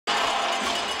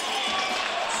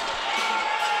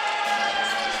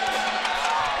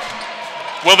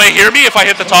Will they hear me if I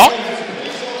hit the top?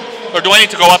 Or do I need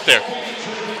to go up there?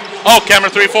 Oh, camera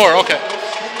 3, 4, okay.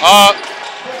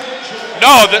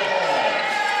 No,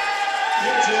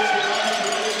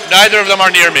 neither of them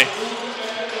are near me.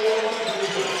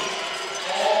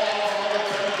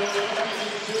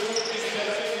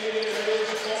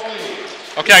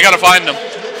 Okay, I gotta find them.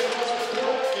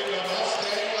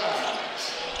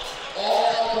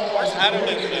 Where's Adam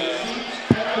and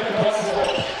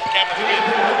camera 3?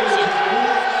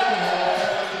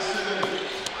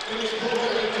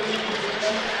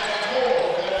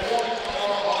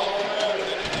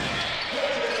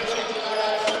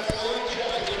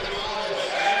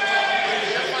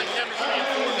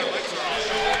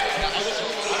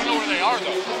 I don't know where they are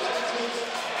though.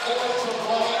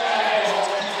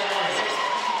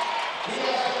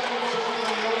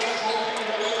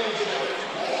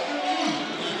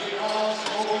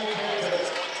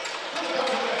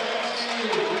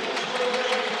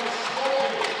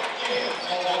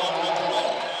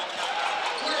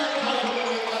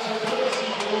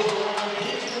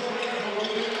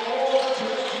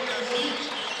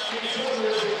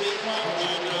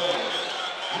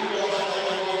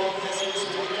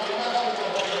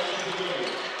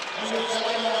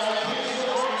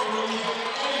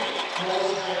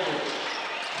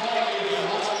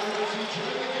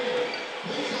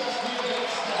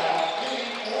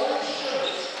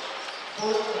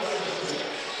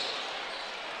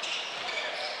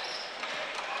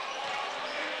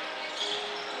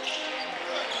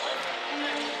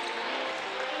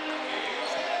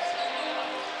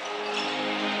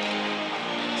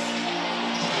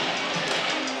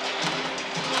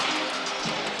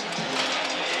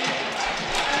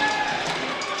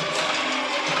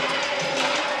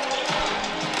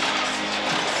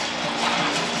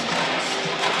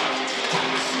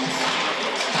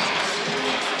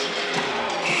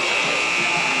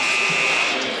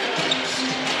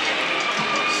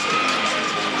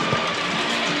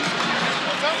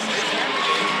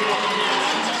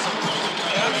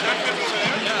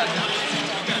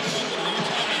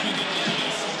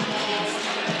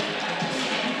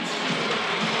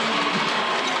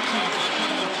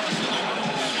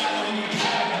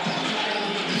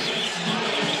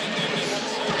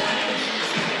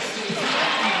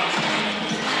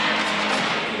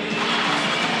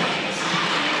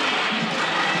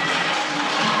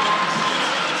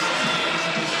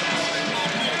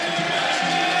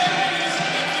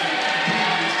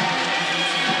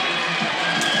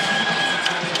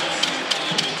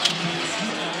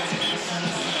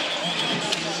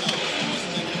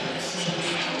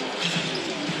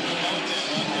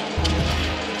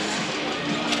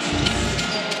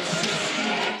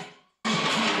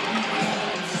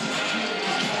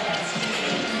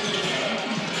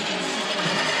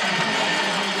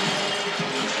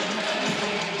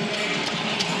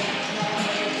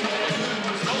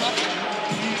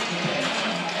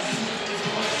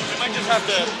 Have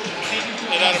to keep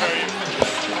it out of our ear.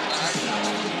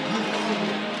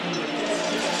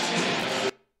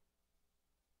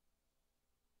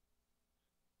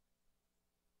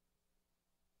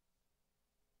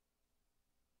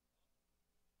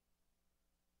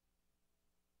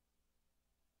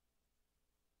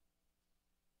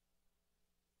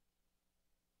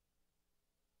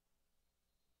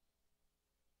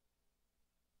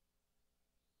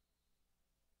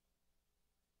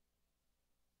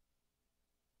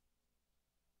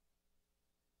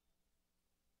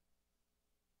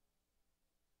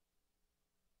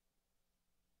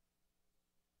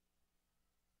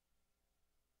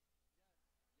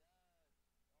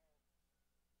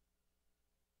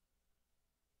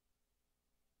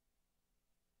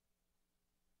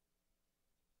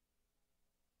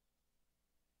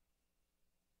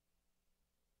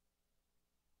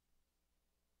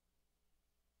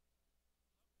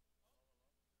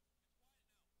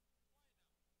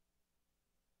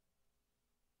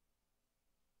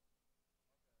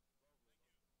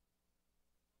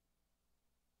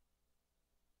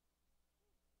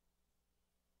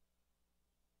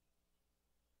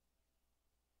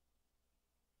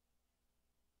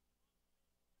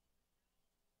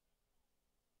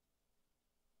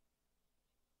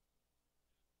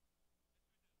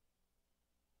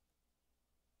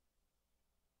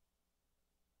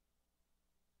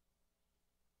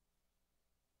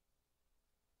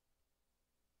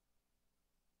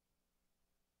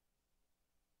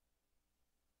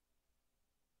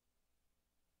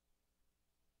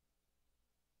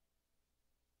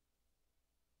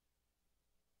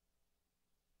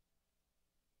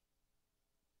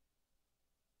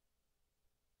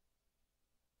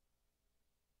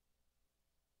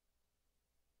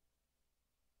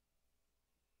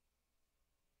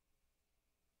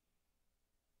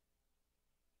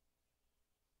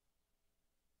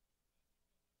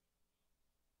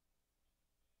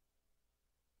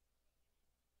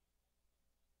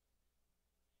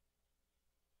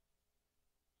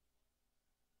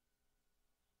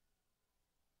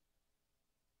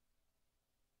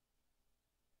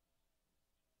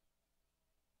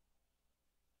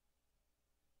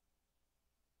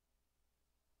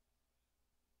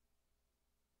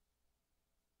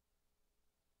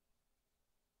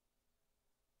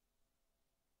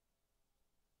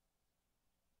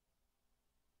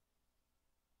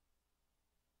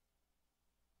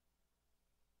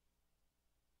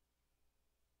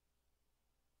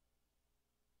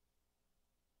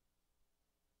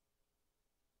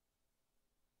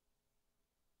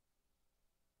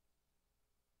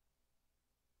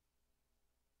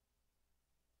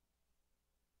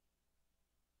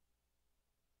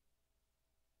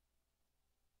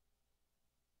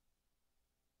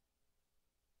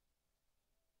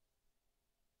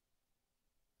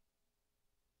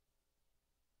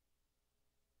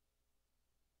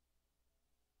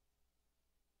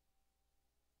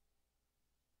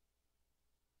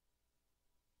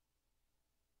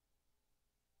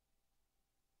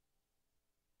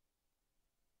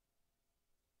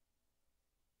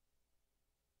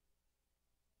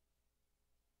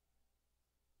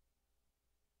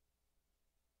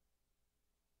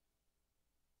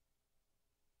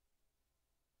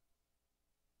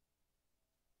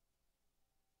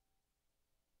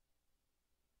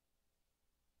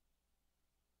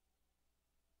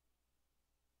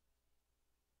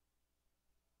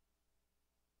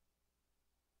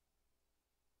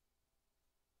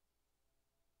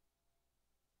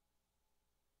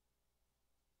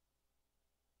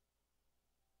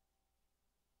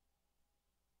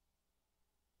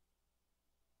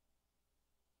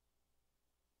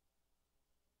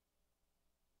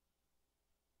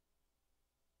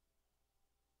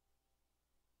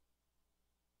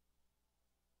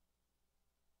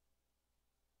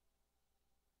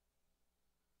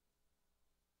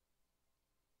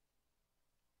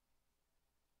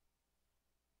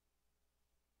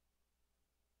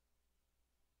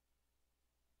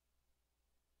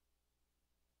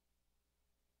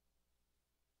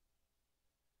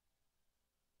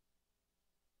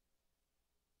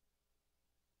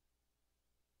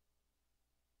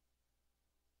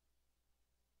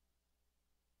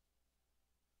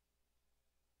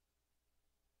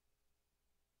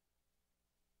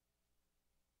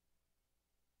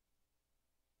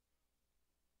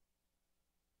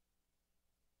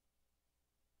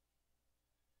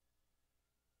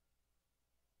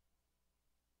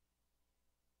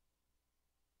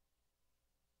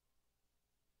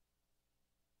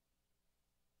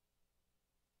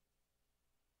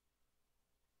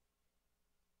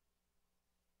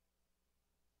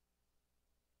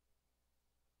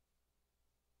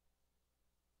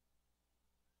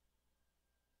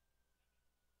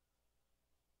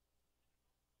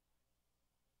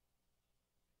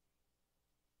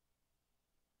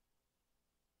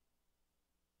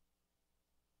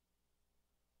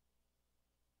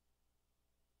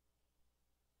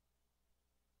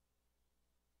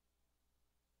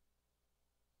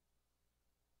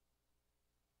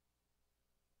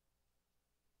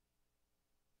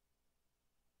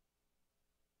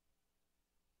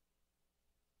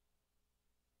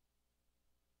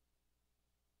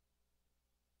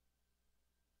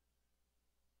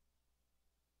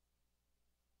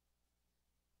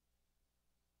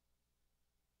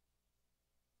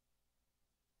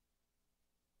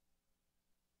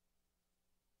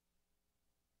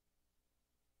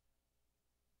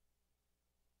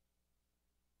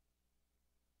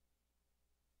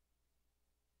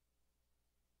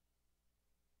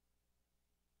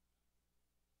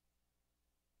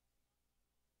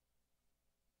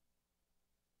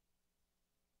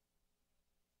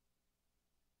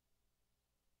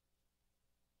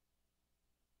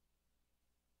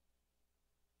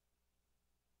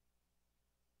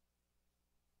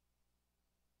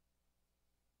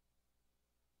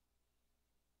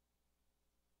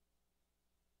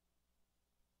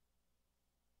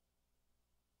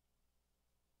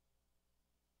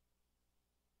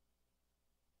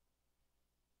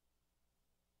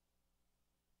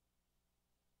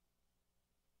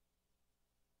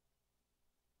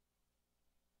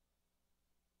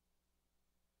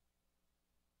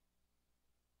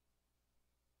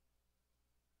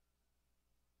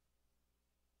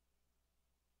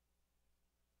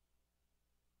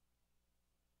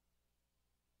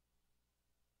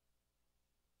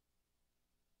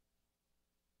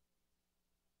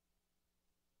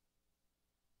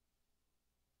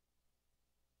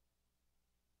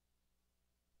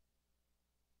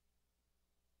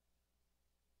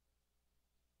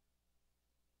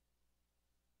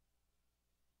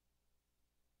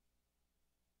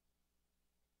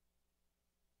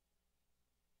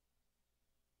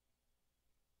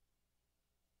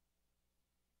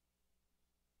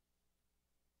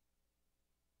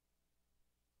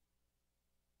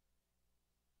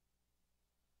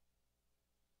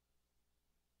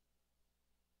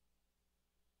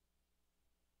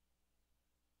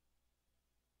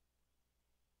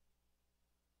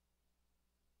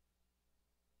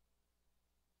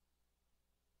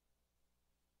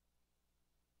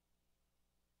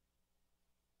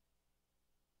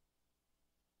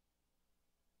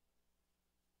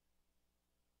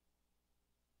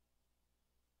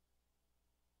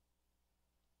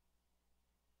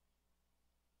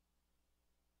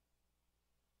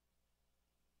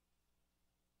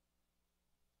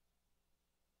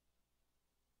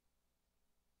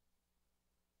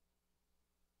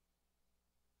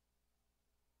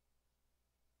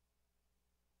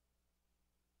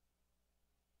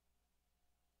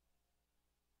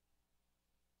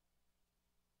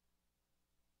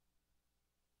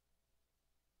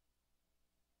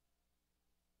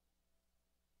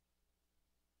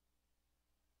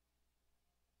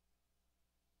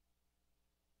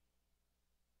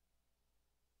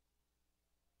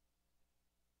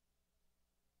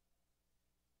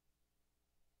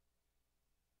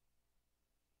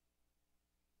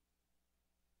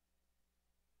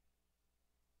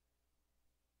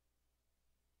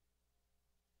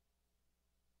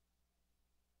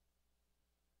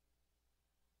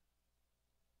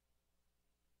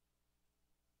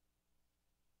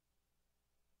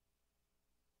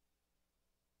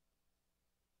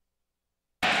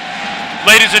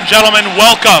 Ladies and gentlemen,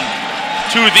 welcome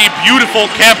to the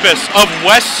beautiful campus of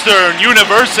Western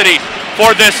University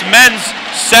for this men's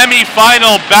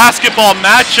semifinal basketball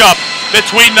matchup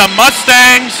between the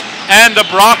Mustangs and the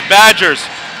Brock Badgers.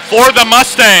 For the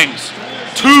Mustangs,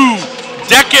 2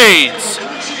 decades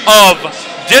of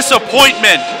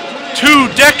disappointment,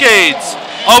 2 decades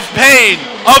of pain,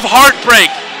 of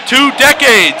heartbreak, 2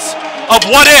 decades of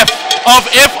what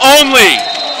if only,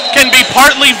 can be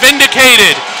partly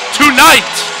vindicated tonight.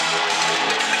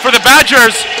 For the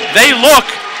Badgers, they look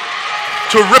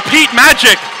to repeat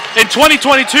magic. In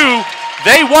 2022,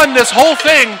 they won this whole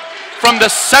thing from the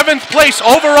 7th place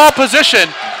overall position.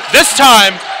 This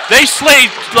time, they slayed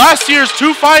last year's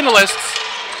 2 finalists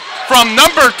from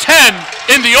number 10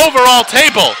 in the overall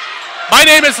table. My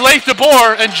name is Laith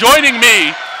DeBoer, and joining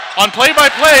me on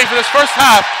play-by-play for this first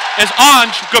half is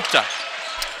Anj Gupta.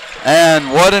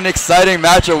 And what an exciting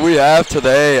matchup we have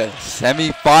today.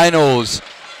 Semifinals.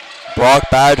 Brock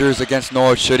Badgers against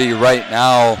Norwich City right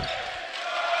now.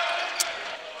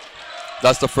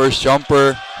 That's the first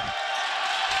jumper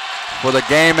for the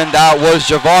game, and that was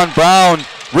Javon Brown.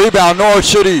 Rebound, Norwich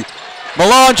City.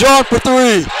 Milan John for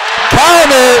 3.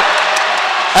 Count it!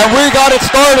 And we got it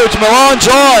started. Milan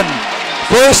John,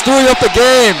 first 3 of the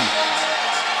game.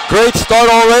 Great start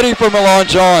already for Milan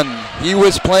John. He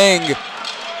was playing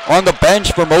on the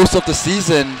bench for most of the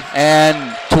season,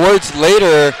 and towards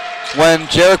later, when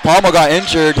Jarek Palma got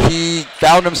injured, he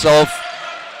found himself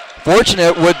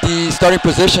fortunate with the starting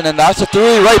position, and that's a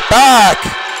 3 right back.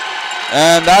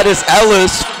 And that is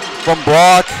Ellis from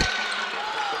Brock.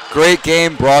 Great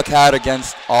game Brock had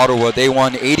against Ottawa. They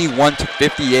won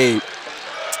 81-58.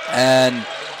 And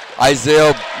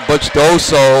Isaiah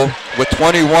Bujdoso with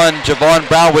 21, Javon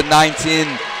Brown with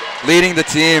 19, leading the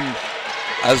team,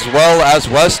 as well as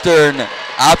Western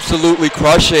absolutely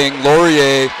crushing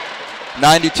Laurier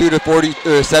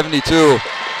 92-72.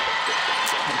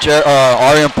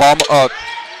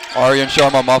 Aryan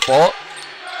Sharma, my fault.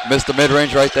 Missed the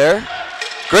mid-range right there.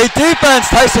 Great defense,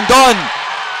 Tyson Dunn.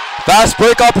 Fast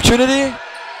break opportunity.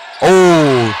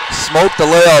 Oh, smoked the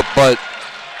layup, but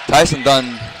Tyson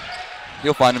Dunn,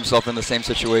 he'll find himself in the same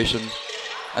situation.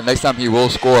 And next time he will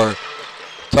score.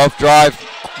 Tough drive,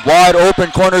 wide open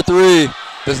corner 3.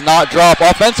 Does not drop.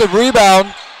 Offensive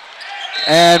rebound.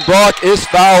 And Brock is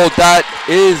fouled. That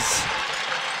is.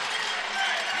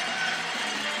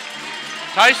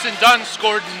 Tyson Dunn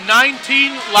scored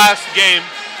 19 last game,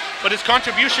 but his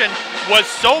contribution was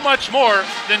so much more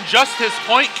than just his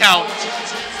point count,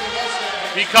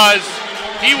 because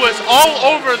he was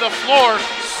all over the floor,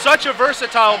 such a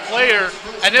versatile player.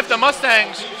 And if the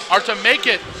Mustangs are to make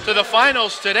it to the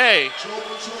finals today,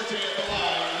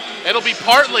 it'll be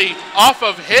partly off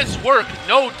of his work,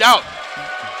 no doubt,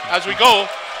 as we go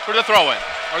for the throw-in,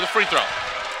 or the free throw.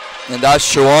 And that's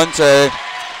Chuante,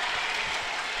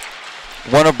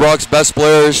 one of Brock's best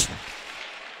players.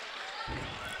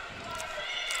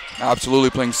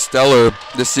 Absolutely playing stellar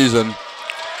this season.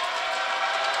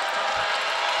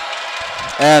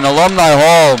 And Alumni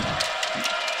Hall,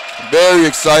 very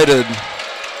excited.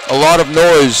 A lot of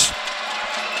noise.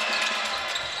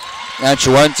 And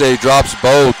Chuante drops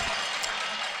both.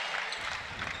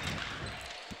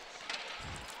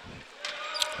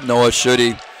 Noah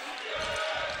Schutte.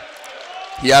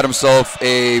 He had himself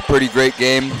a pretty great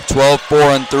game. 12, 4,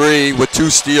 and 3 with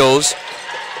 2 steals.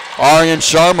 Aryan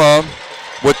Sharma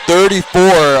with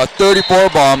 34, a 34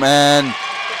 bomb, and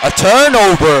a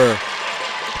turnover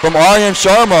from Aryan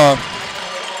Sharma.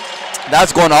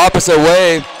 That's going the opposite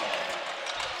way.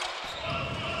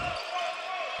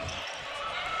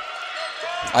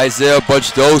 Isaiah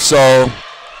Bujdoso.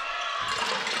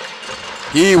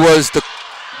 He was the,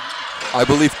 I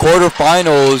believe,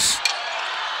 quarterfinals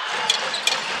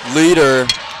leader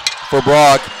for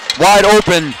Brock. Wide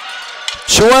open.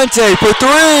 Chuante for 3.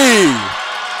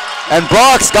 And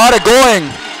Brock's got it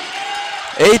going.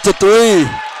 8-3.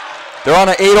 They're on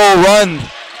an 8-0 run.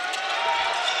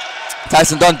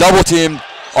 Tyson Dunn double team.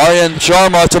 Aryan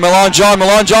Sharma to Milan John.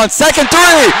 Milan John, second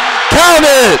 3. Count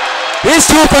it. He's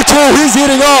 2 for 2. He's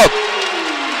heating up.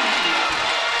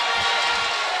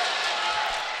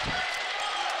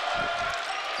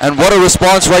 And what a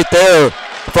response right there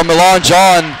from Milan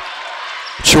John.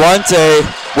 Chuante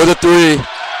with a 3.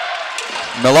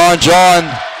 Milan John,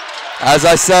 as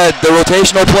I said, the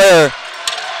rotational player.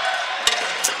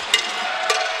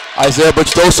 Isaiah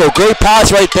Bujdoso, great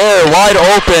pass right there, wide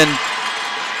open.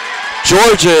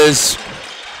 George's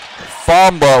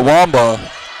Wamba.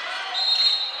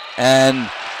 And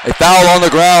a foul on the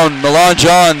ground. Milan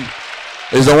John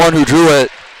is the one who drew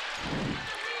it.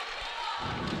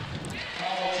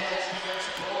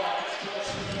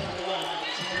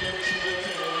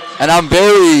 And I'm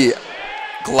very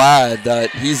glad that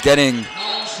he's getting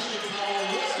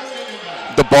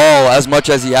the ball as much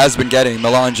as he has been getting.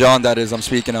 Milan John, that is, I'm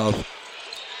speaking of.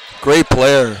 Great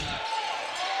player.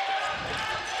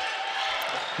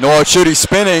 Noah Chudi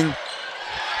spinning.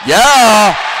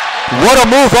 Yeah! What a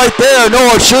move right there,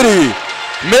 Noah Chudi.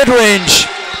 Mid-range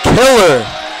killer.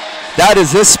 That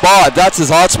is his spot. That's his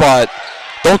hot spot.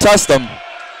 Don't test him.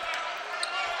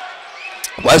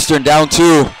 Western down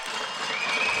 2.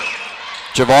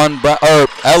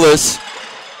 Ellis.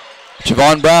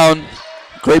 Javon Brown.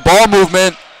 Great ball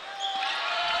movement.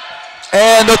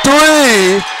 And a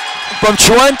 3 from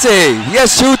Chuente. He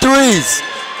has 2 threes.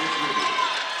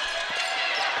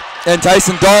 And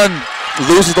Tyson Dunn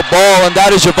loses the ball, and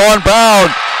that is Javon Brown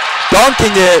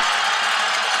dunking it.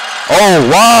 Oh,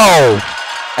 wow.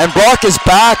 And Brock is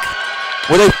back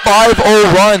with a 5-0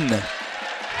 run.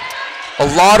 A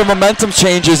lot of momentum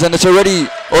changes, and it's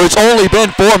only been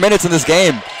 4 minutes in this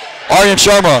game. Aryan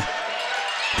Sharma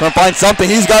trying to find something.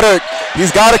 He's got to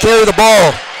carry the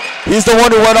ball. He's the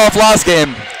one who went off last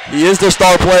game. He is their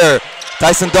star player.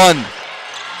 Tyson Dunn.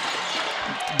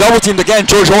 Double teamed again.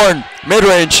 George Horn,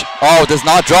 mid-range. Oh, does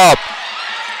not drop.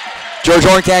 George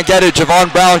Horn can't get it.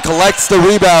 Javon Brown collects the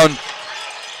rebound.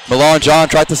 Milan John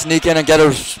tried to sneak in and get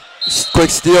a quick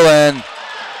steal, and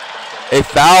a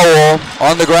foul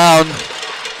on the ground.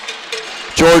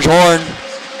 George Horn.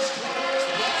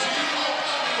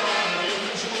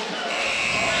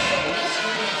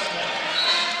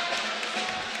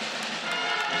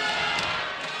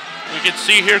 We can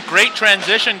see here, great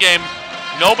transition game.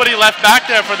 Nobody left back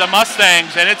there for the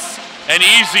Mustangs, and it's an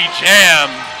easy jam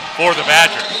for the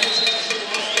Badgers.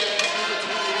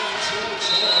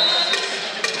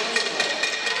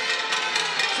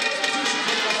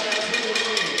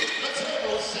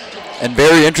 And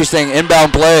very interesting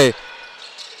inbound play.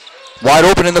 Wide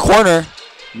open in the corner.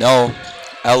 No.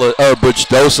 Butch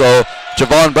Doso.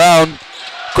 Javon Brown.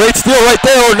 Great steal right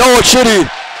there. Noah Chitty.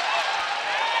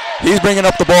 He's bringing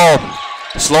up the ball.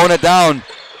 Slowing it down.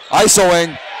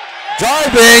 ISOing.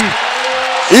 Driving.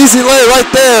 Easy lay right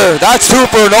there. That's 2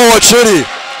 for Noah Chitty.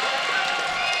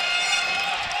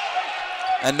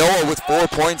 And Noah with 4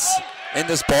 points in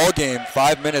this ball game.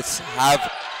 5 minutes have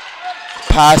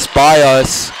passed by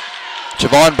us.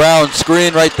 Javon Brown,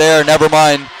 screen right there, never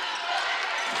mind.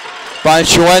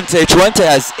 Finds Chuente. Chuente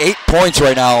has 8 points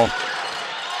right now.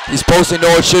 He's posting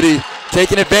Noah Chitty,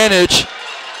 taking advantage.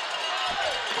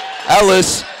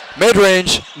 Ellis,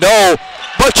 mid-range, no.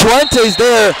 But Chuente's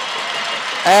there,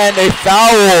 and a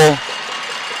foul.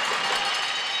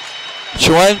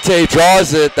 Chuente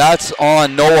draws it. That's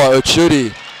on Noah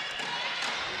Chitty.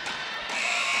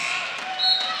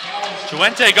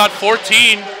 Chuente got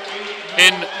 14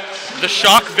 in the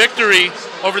shock victory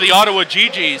over the Ottawa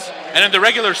GGs, and in the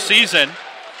regular season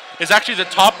is actually the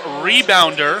top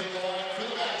rebounder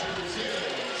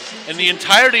in the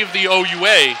entirety of the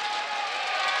OUA.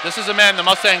 This is a man the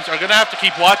Mustangs are going to have to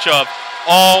keep watch of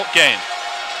all game.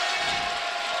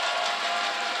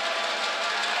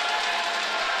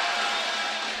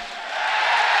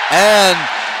 And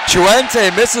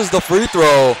Chuente misses the free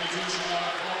throw.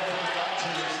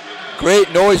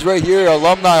 Great noise right here.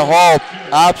 Alumni Hall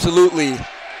absolutely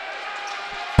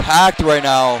packed right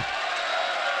now.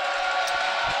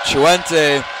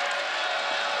 Chuente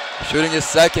shooting his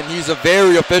second. He's a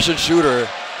very efficient shooter.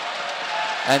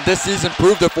 And this season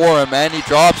proved it for him. And he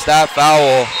drops that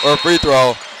foul or free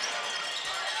throw.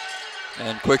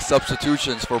 And quick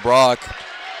substitutions for Brock.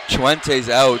 Chuente's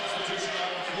out.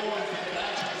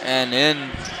 And in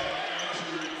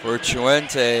for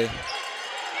Chuente.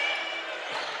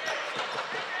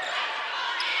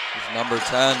 Number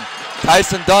 10,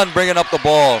 Tyson Dunn bringing up the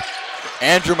ball.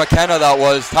 Andrew McKenna that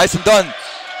was. Tyson Dunn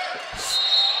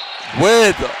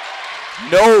with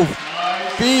no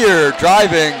fear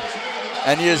driving,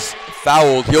 and he is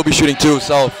fouled. He'll be shooting 2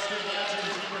 himself.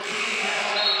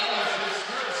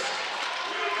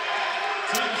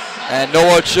 And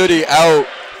Noah Chitty out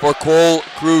for Cole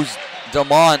Cruz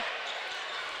Demont.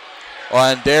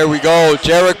 And there we go,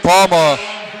 Jarek Palma.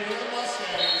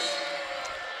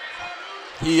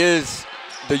 He is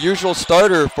the usual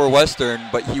starter for Western,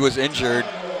 but he was injured.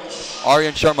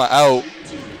 Aryan Sharma out.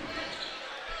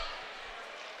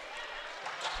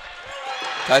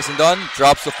 Tyson Dunn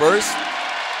drops the first.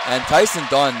 And Tyson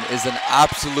Dunn is an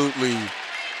absolutely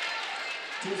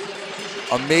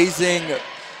amazing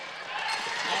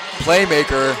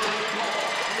playmaker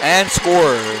and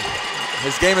scorer.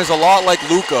 His game is a lot like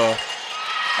Luka.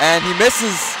 And he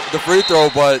misses the free throw,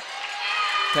 but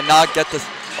cannot get the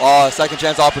second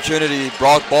chance opportunity.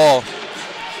 Brock ball.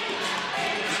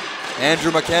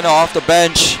 Andrew McKenna off the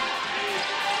bench.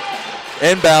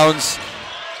 Inbounds.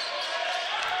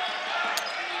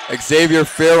 Xavier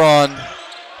Fearon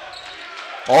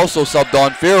also subbed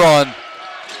on. Fearon.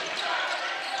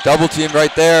 Double team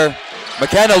right there.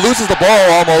 McKenna loses the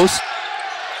ball almost.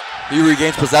 He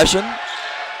regains possession.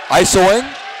 Isoing.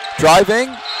 Driving.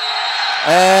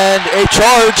 And a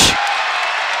charge.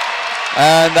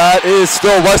 And that is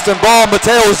still Western ball.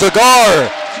 Mateo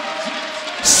Zagar.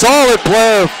 Solid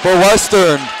player for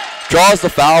Western. Draws the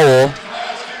foul.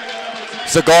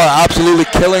 Zagar absolutely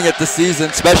killing it this season,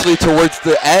 especially towards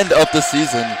the end of the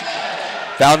season.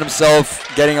 Found himself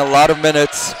getting a lot of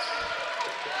minutes.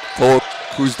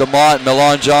 Who's Demont,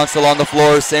 Milan John still on the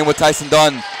floor. Same with Tyson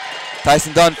Dunn.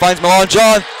 Tyson Dunn finds Milan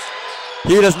John.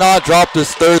 He does not drop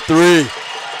this third three.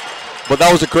 But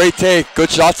that was a great take. Good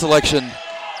shot selection.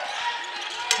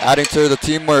 Adding to the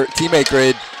teammate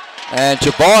grade. And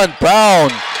Javon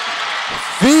Brown.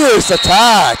 Fierce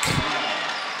attack.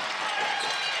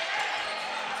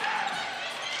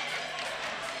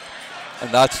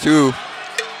 And that's two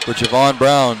for Javon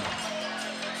Brown.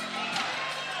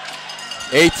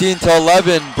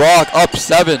 18-11, Brock up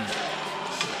 7.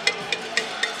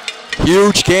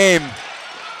 Huge game.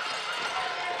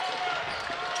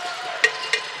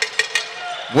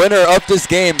 Winner of this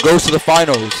game goes to the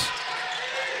finals.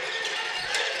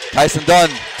 Tyson Dunn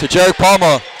to Jarek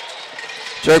Palma.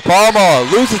 Jarek Palma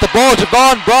loses the ball.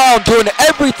 Javon Brown doing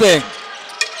everything.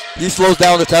 He slows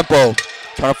down the tempo,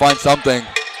 trying to find something.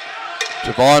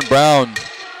 Javon Brown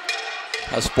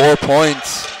has 4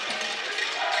 points.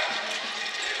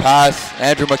 Pass,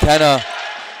 Andrew McKenna.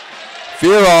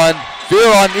 Fearon,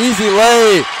 easy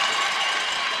lay.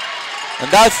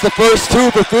 And that's the first two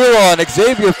for Fearon,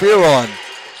 Xavier Fearon.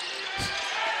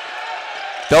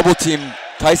 Double team,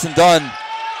 Tyson Dunn.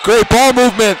 Great ball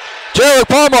movement. Jarek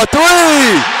Palma, 3!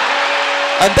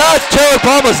 And that's Jarek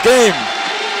Palma's game.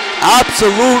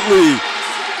 Absolutely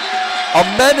a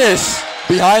menace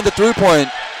behind the three-point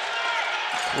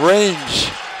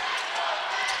range.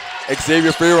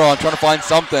 Xavier Fearon trying to find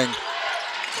something.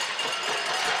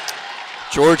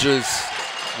 Georges,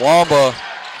 Wamba,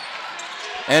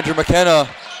 Andrew McKenna.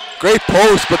 Great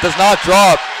post, but does not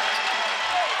drop.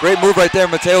 Great move right there.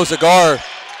 Mateo Zagar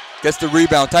gets the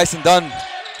rebound. Tyson Dunn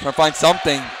trying to find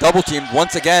something. Double teamed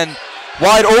once again.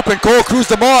 Wide open. Cole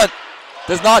Cruz-Demont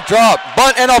does not drop,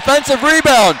 but an offensive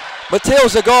rebound. Mateo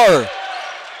Zagar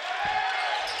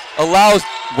allows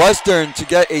Western to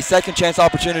get a second chance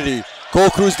opportunity. Cole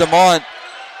Cruz-Demont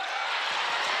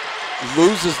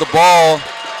loses the ball,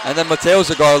 and then Mateo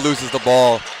Zagar loses the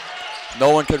ball. No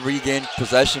one could regain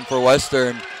possession for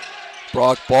Western.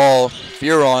 Brock ball,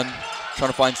 Fearon trying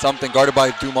to find something, guarded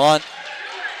by Dumont.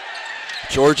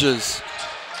 Georges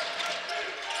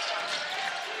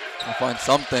trying to find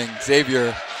something.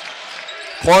 Xavier,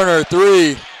 corner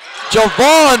 3.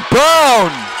 Javon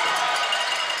Brown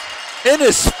in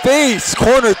his face,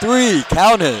 corner 3,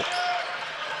 count it.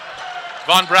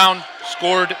 Von Brown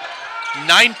scored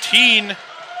 19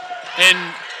 in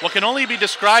what can only be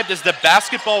described as the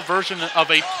basketball version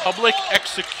of a public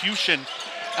execution,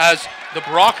 as the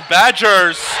Brock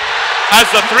Badgers, as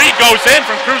the 3 goes in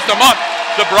from Cruz-Demont,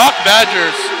 the Brock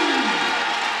Badgers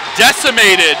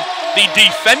decimated the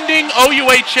defending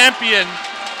OUA champion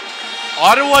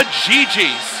Ottawa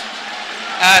Gee-Gees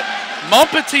at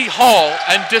Montpetit Hall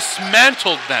and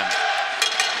dismantled them.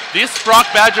 This Brock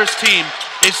Badgers team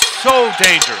is so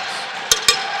dangerous.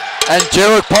 And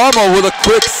Jarek Palma with a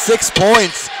quick 6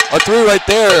 points, a 3 right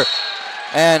there,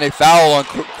 and a foul on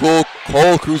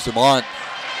Cole Cruz-Demont.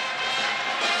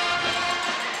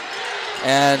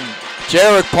 And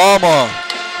Jarek Palma,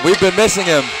 we've been missing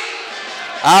him.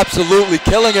 Absolutely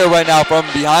killing it right now from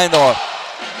behind the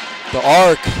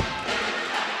arc.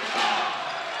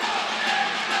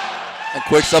 And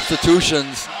quick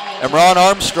substitutions. Imran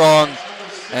Armstrong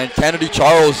and Kennedy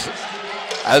Charles,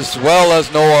 as well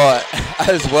as Noah,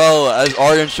 as well as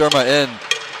Aryan Sharma in.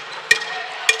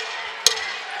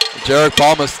 Jarek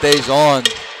Palma stays on,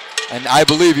 and I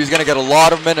believe he's going to get a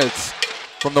lot of minutes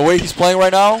from the way he's playing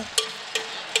right now.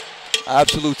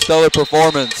 Absolute stellar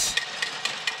performance.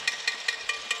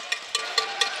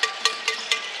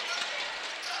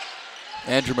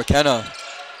 Andrew McKenna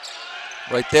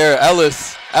right there.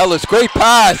 Ellis, great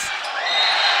pass.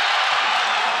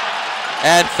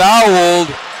 And fouled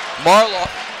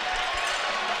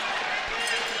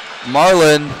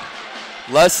Marlon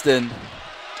Leston.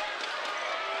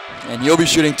 And he'll be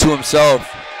shooting 2 himself.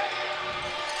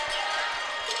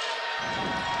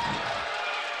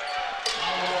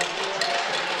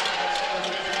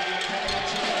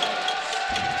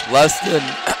 Leston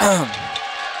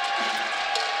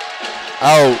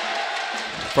out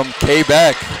from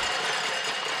Quebec.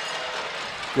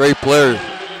 Great player.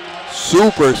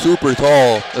 Super, super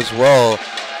tall as well.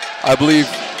 I believe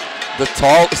the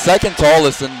second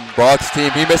tallest in Brock's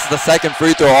team. He misses the second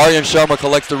free throw. Aryan Sharma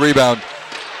collects the rebound.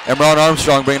 Imran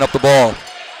Armstrong bringing up the ball.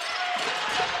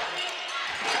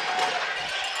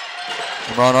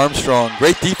 Imran Armstrong.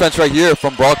 Great defense right here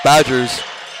from Brock Badgers.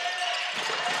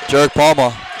 Jarek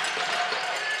Palma.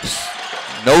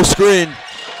 No screen.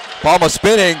 Palma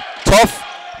spinning. Tough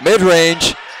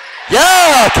mid-range.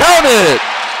 Yeah, count it.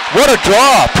 What a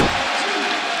drop.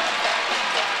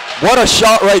 What a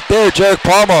shot right there, Jarek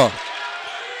Palma.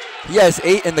 He has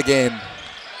 8 in the game.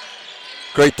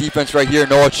 Great defense right here,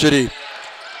 Noah Chitty.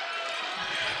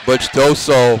 Butch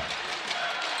Doso.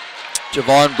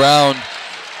 Javon Brown.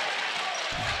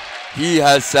 He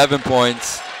has 7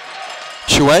 points.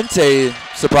 Chuente,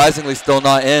 surprisingly still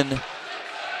not in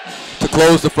to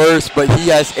close the first, but he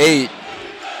has 8.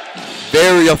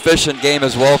 Very efficient game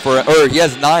as well he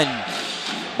has 9.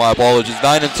 My apologies,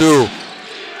 9 and 2.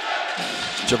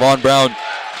 Javon Brown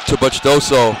to Butch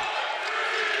Doso.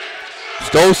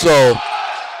 Doso.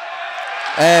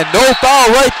 And no foul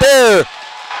right there.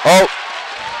 Oh,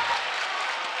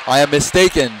 I am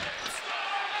mistaken.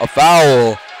 A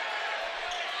foul.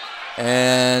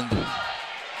 And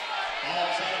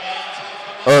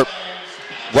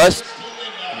West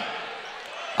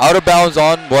out of bounds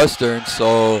on Western,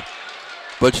 so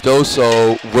Butch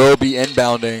Doso will be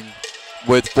inbounding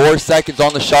with 4 seconds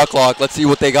on the shot clock. Let's see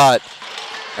what they got.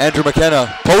 Andrew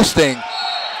McKenna posting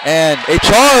and a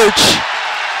charge.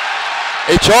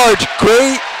 A charge.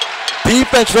 Great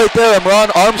defense right there.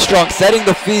 Imran Armstrong setting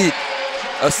the feet.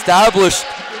 Established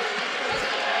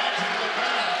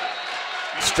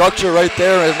structure right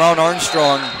there, Imran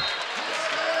Armstrong.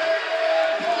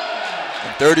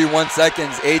 In 31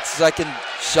 seconds, 8-second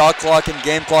shot clock and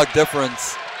game clock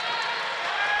difference.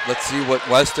 Let's see what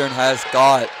Western has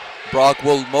got. Brock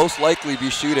will most likely be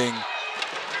shooting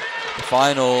the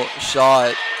final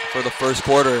shot for the first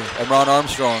quarter. Imran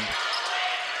Armstrong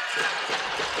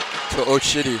to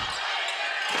Ochidi.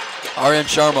 Aryan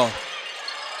Sharma.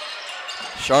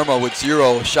 Sharma with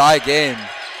 0, shy game.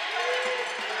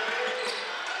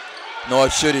 Noah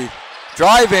Chitty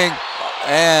driving,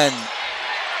 and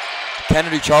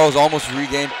Kennedy Charles almost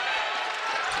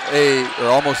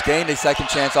almost gained a second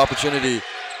chance opportunity.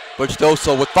 Butch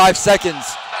Doso with 5 seconds.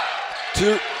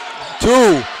 2,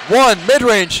 1,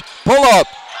 mid-range, pull up,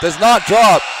 does not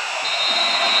drop.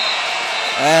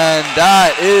 And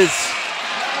that is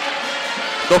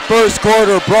the first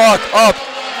quarter. Brock up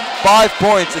 5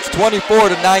 points. It's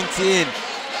 24-19.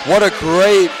 What a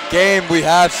great game we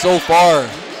have so far.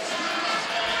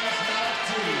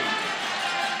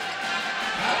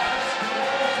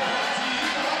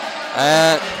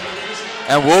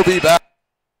 And we'll be back.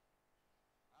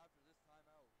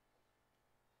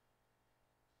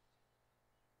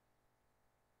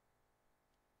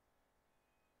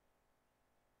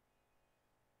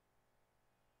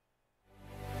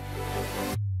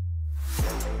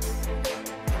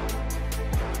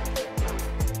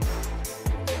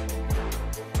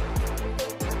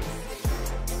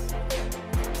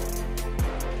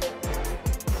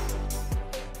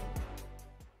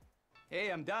 Hey,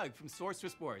 I'm Doug from Source for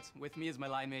Sports. With me is my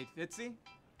line mate, Fitzy.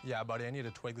 Yeah, buddy, I need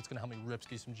a twig that's gonna help me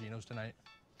ripski some Genos tonight.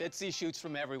 Fitzy shoots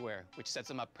from everywhere, which sets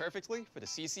him up perfectly for the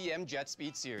CCM Jet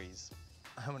Speed Series.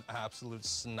 I'm an absolute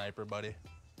sniper, buddy.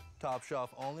 Top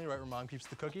shelf only, right where mom keeps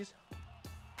the cookies.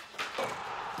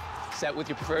 Set with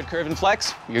your preferred curve and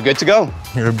flex, you're good to go.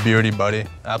 You're a beauty, buddy.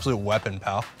 Absolute weapon,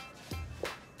 pal.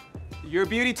 You're a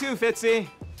beauty too, Fitzy.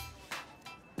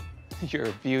 You're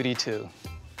a beauty too.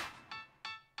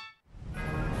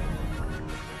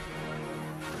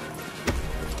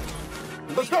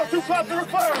 Let's go, 2 claps to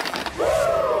require.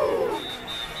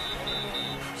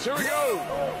 Here we go.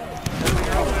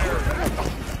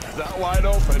 Is that wide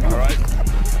open? All right.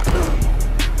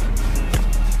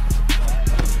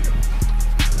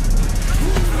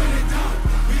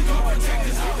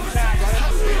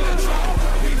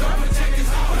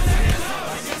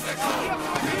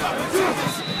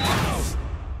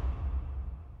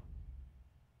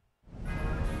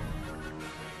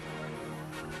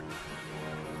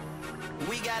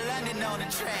 We got London on the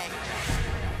track.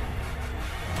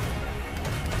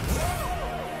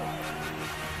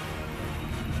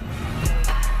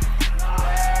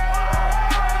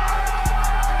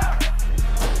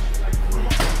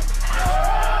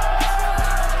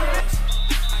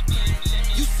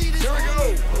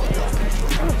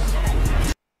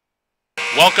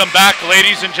 Welcome back,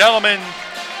 ladies and gentlemen,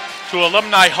 to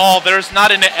Alumni Hall. There's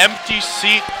not an empty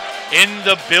seat in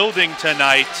the building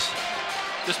tonight.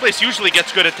 This place usually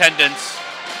gets good attendance.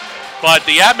 But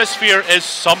the atmosphere is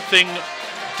something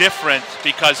different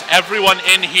because everyone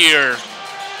in here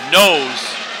knows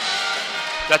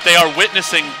that they are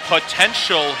witnessing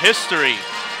potential history,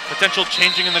 potential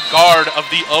changing in the guard of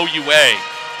the OUA.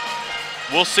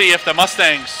 We'll see if the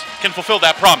Mustangs can fulfill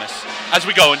that promise as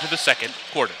we go into the second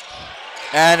quarter.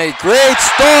 And a great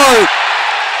start.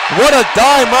 What a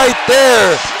dime right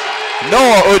there.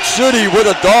 Noah Uchudi with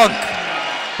a dunk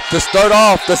to start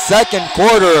off the second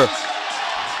quarter.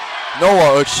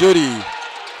 Noah Uchudi,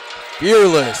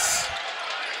 fearless.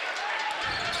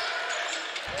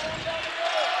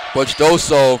 Butch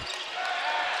Doso,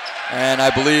 and I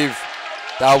believe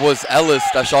that was Ellis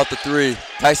that shot the three.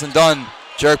 Tyson Dunn,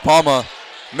 Jarek Palma,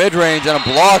 mid-range and a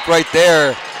block right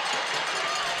there.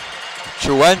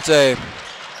 Truente.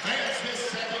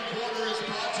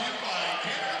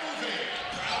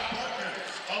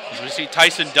 As we see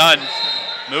Tyson Dunn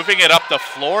moving it up the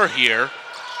floor here.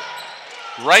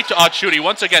 Right to Achuti.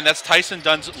 Once again, that's Tyson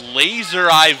Dunn's laser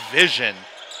eye vision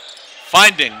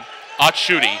finding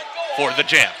Achuti for the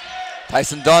jam.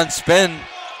 Tyson Dunn spin,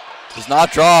 does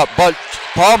not drop, but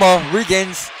Palma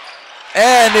regains,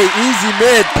 and an easy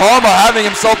mid. Palma having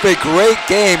himself a great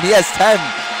game. He has 10,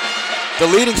 the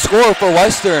leading scorer for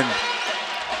Western.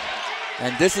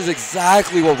 And this is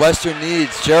exactly what Western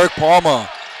needs. Jarek Palma,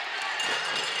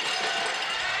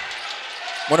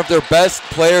 one of their best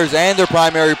players and their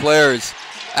primary players.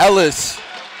 Ellis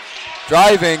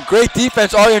driving, great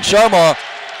defense, Aryan Sharma.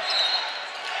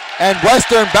 And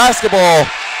Western basketball,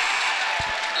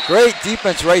 great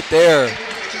defense right there.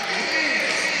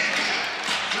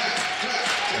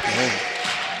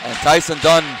 And Tyson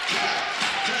Dunn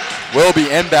will be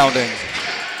inbounding.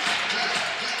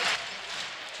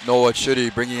 Noah Chitty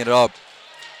bringing it up.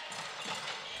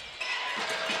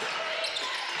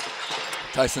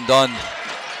 Tyson Dunn.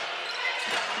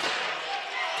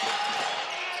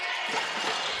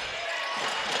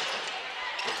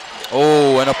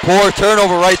 Oh, and a poor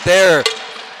turnover right there.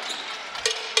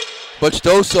 Butch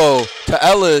Doso to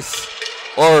Ellis,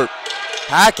 or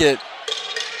Hackett.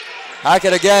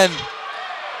 Hackett again,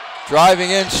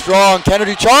 driving in strong.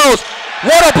 Kennedy Charles,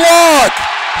 what a block!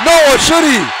 Noah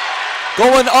Chitty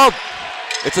going up.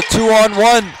 It's a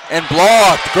 2-on-1 and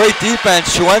blocked. Great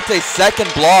defense. Chuente's second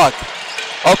block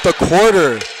of the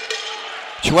quarter.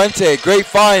 Chuente, great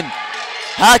find.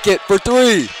 Hackett for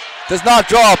three. Does not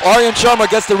drop. Aryan Sharma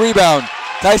gets the rebound.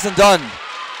 Tyson Dunn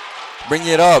bringing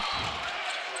it up.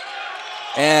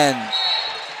 And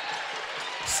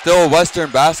still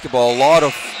Western basketball. A lot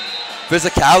of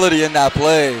physicality in that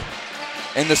play.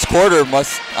 In this quarter,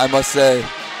 I must say.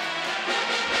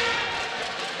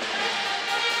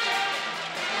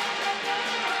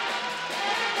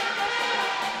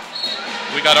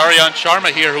 We got Aryan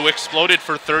Sharma here, who exploded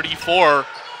for 34.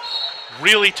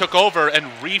 Really took over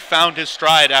and refound his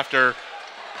stride after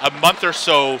a month or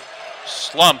so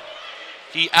slump.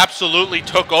 He absolutely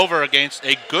took over against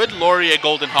a good Laurier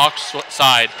Golden Hawks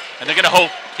side, and they're going to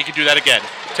hope he can do that again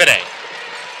today.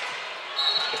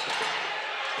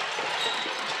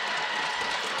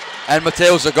 And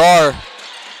Mateo Zagar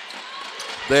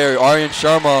there. Aryan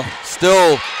Sharma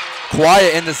still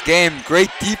quiet in this game. Great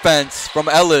defense from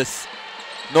Ellis.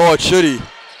 Noah Chitty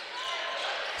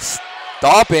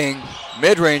stopping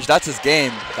mid-range. That's his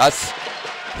game. That's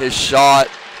his shot.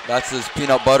 That's his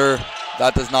peanut butter.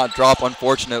 That does not drop,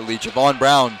 unfortunately. Javon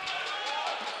Brown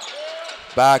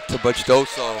back to Butch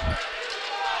Doso.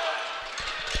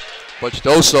 Butch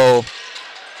Doso.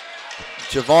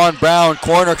 Javon Brown,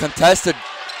 corner contested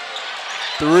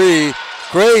three.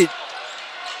 Great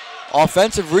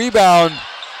offensive rebound.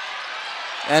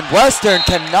 And Western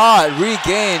cannot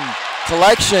regain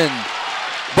collection.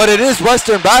 But it is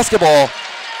Western basketball.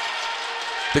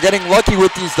 They're getting lucky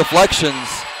with these deflections.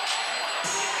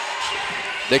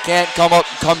 They can't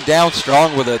come down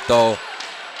strong with it though.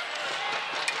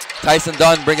 Tyson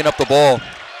Dunn bringing up the ball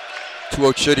to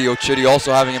Ochidi. Ochidi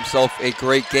also having himself a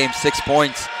great game, 6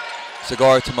 points.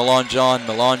 Cigar to Milan John.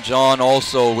 Milan John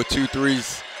also with 2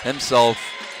 threes himself.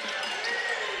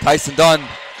 Tyson Dunn,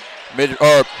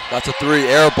 that's a three,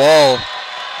 air ball.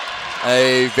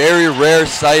 A very rare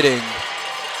sighting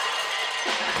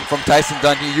from Tyson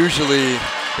Dunn. He usually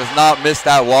does not miss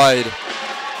that wide.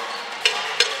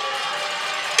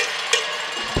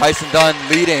 Tyson Dunn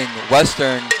leading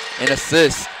Western in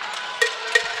assists.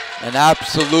 An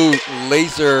absolute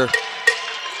laser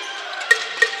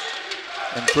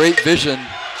and great vision.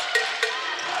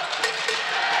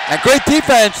 And great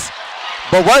defense,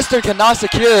 but Western cannot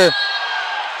secure.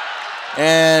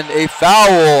 And a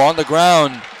foul on the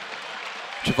ground.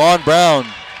 Javon Brown,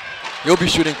 he'll be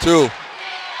shooting 2.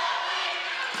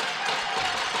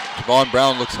 Javon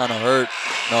Brown looks kind of hurt.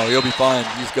 No, he'll be fine.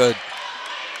 He's good.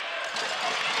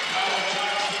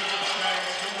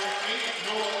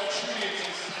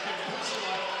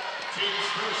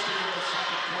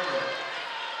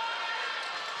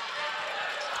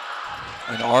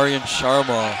 And Aryan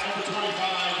Sharma,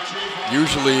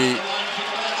 usually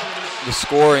the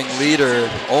scoring leader,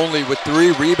 only with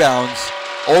 3 rebounds.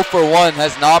 0 for 1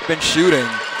 has not been shooting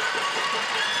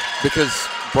because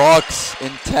Brock's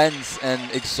intense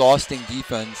and exhausting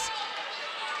defense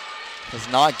has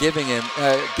not given him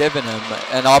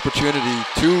an opportunity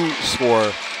to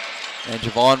score. And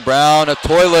Javon Brown, a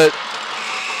toilet,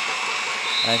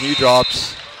 and he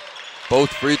drops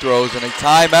both free throws and a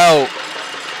timeout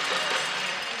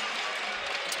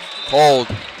called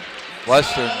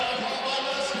Western.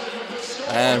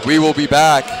 And we will be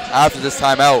back after this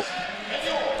timeout.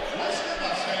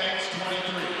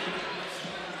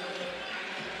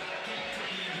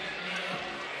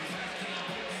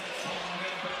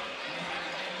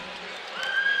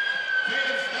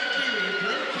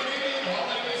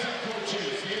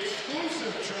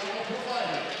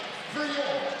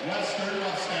 Western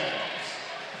Mustangs.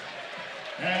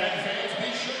 And fans, be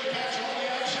sure to catch all the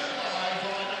action live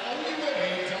on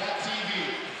OUA.tv.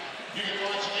 You can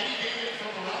watch any game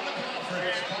from around the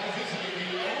conference by visiting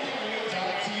the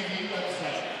OUA.tv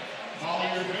website. Follow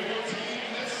your favorite team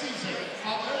this season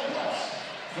on their quest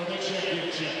for the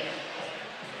championship.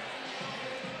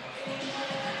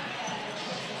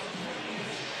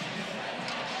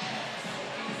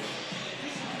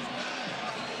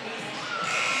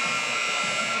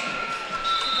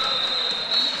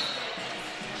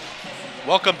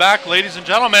 Welcome back, ladies and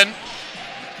gentlemen,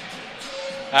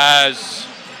 as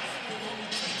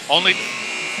only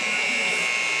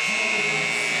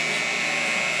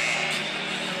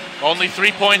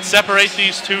 3 points separate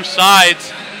these two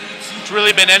sides. It's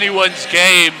really been anyone's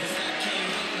game.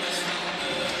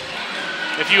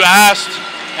 If you asked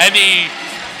any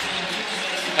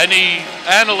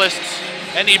analysts,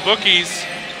 any bookies,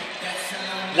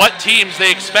 what teams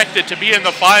they expected to be in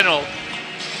the final,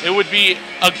 it would be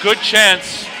a good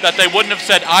chance that they wouldn't have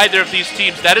said either of these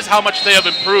teams. That is how much they have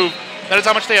improved. That is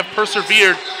how much they have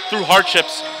persevered through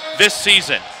hardships this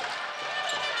season.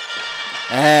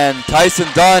 And Tyson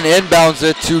Dunn inbounds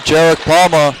it to Jarek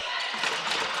Palma.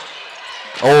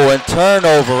 Oh, and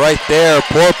turnover right there.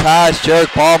 Poor pass,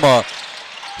 Jarek Palma.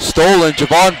 Stolen.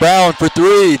 Javon Brown for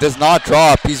 3. Does not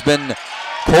drop. He's been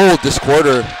cold this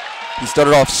quarter. He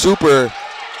started off super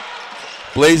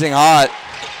blazing hot,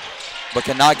 but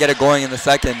cannot get it going in the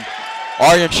second.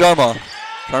 Aryan Sharma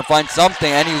trying to find something,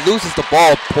 and he loses the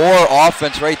ball. Poor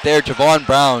offense right there. Javon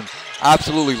Brown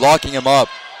absolutely locking him up.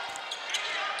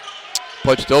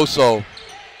 Puchdoso.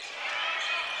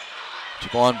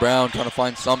 Javon Brown trying to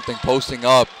find something, posting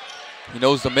up. He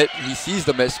knows he sees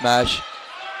the mismatch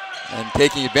and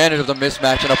taking advantage of the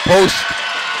mismatch, and a post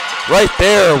right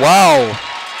there. Wow.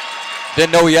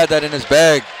 Didn't know he had that in his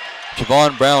bag.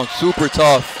 Javon Brown, super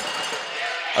tough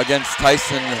against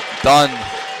Tyson Dunn.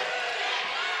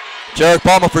 Jarek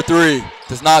Palma for 3,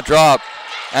 does not drop.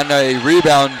 And a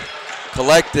rebound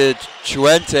collected,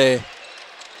 Chuente.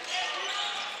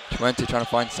 Chuente trying to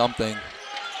find something.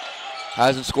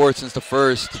 Hasn't scored since the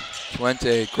first.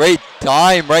 Chuente, great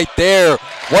dime right there.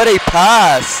 What a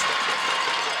pass.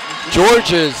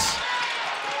 Georges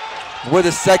with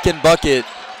a second bucket.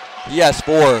 He has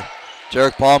 4.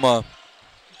 Jarek Palma,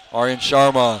 Aryan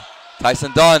Sharma,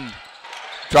 Tyson Dunn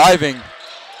driving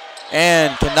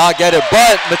and cannot get it,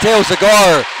 but Mateo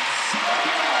Zagar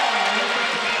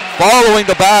following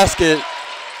the basket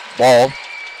ball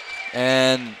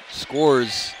and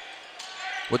scores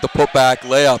with the putback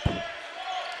layup.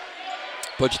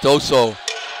 Puchdoso.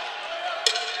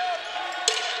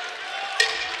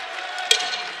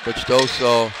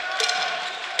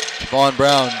 Javon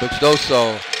Brown,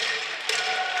 Puchdoso.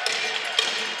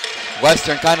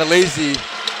 Western kind of lazy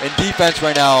in defense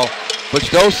right now.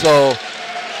 Puchdoso.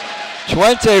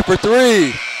 Chuente for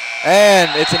 3. And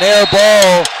it's an air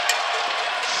ball.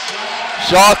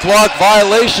 Shot clock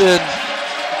violation.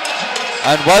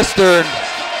 And Western,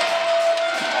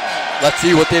 let's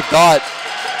see what they've got.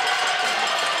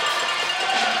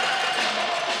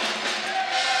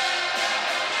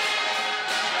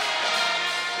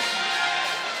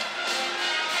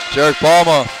 Jarek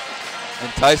Palma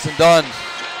and Tyson Dunn.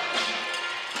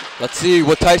 Let's see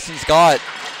what Tyson's got.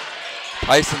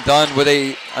 Tyson Dunn with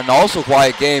an also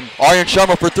quiet game. Aryan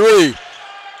Sharma for 3.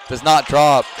 Does not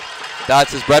drop.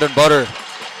 That's his bread and butter.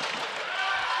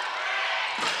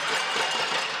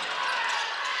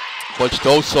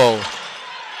 Puchdoso.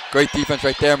 Great defense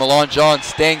right there. Milan John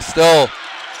staying still.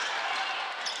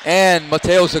 And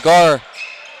Mateo Zagar,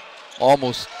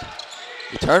 almost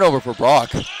a turnover for Brock.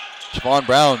 Javon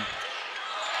Brown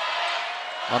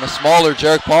on a smaller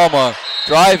Jarek Palma,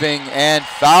 driving and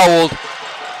fouled.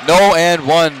 No and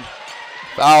one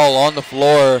foul on the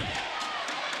floor.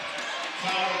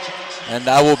 And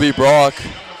that will be Brock.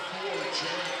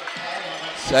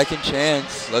 Second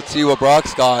chance. Let's see what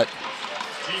Brock's got.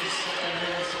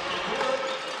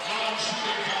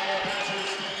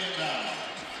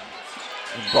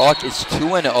 And Brock is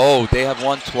 2-0. They have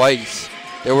won twice.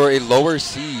 They were a lower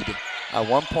seed at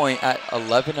one point at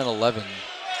 11-11.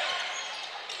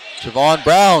 Javon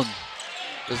Brown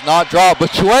does not drop,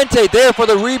 but Chuente there for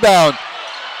the rebound.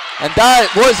 And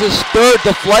that was his third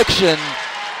deflection.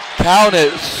 Count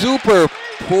it. Super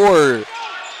poor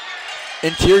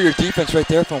interior defense right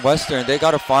there from Western. They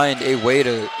got to find a way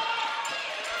to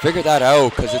figure that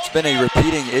out because it's been a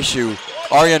repeating issue.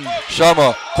 Aryan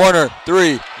Sharma, corner,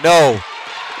 three, no.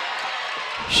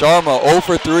 Sharma 0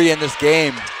 for 3 in this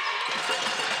game.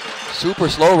 Super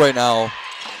slow right now.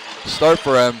 Start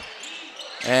for him.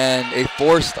 And a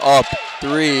forced up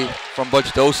 3 from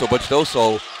Bujdoso.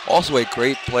 Bujdoso, also a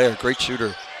great player, great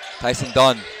shooter. Tyson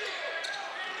Dunn.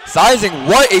 Sizing,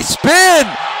 what a spin!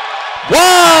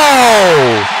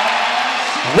 Wow!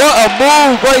 What a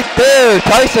move right there,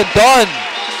 Tyson Dunn.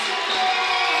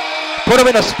 Put him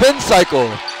in a spin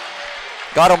cycle.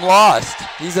 Got him lost.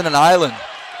 He's in an island.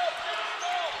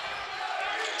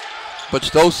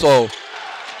 Bujdoso.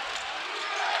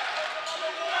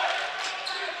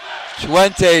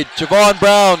 Chuente, Javon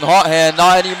Brown, hot hand,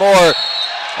 not anymore.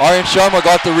 Aryan Sharma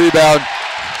got the rebound.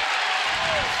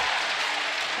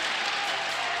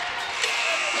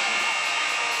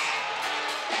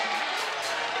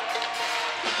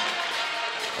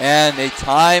 And a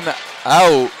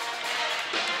timeout.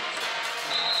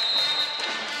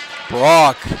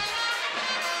 Brock.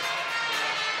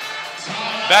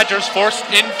 Badgers forced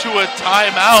into a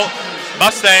timeout.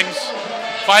 Mustangs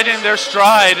fighting their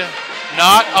stride.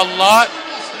 Not a lot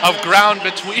of ground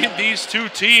between these two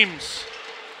teams.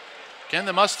 Can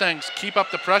the Mustangs keep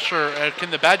up the pressure? Can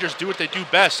the Badgers do what they do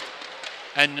best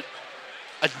and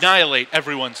annihilate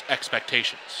everyone's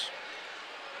expectations?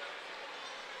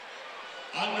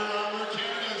 Under Armour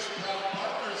Canada's proud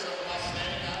partners of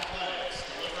Mustang Athletics,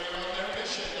 delivering on their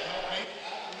mission to help make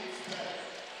athletes better.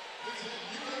 Visit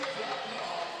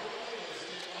UA.com for the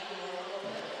latest in Under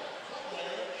Armour apparel,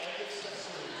 footwear, and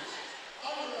accessories.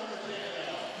 Under Armour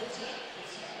Canada, protect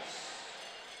its house.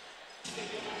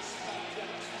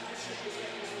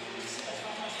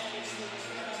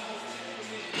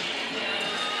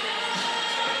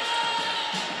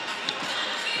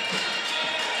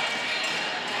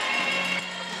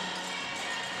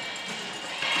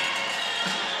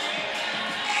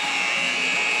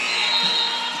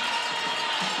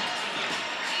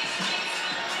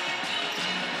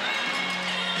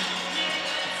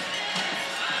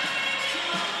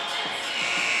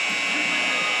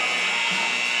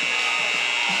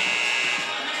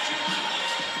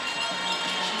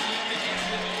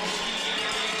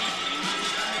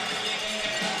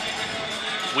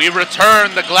 We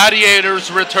return, the Gladiators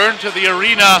return to the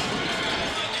arena.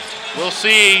 We'll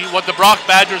see what the Brock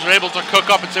Badgers are able to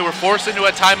cook up and say we're forced into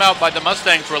a timeout by the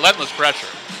Mustangs' relentless pressure.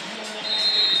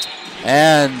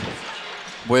 And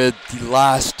with the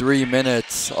last 3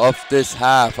 minutes of this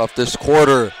half, of this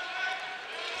quarter,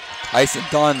 Tyson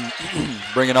Dunn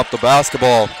bringing up the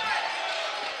basketball.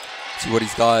 See what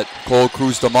he's got. Cole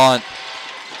Cruz-Demont.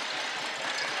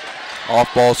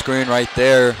 Off-ball screen right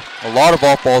there. A lot of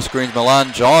off-ball screens.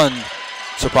 Milan John,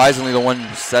 surprisingly the one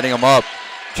setting him up.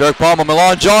 Jarek Palma,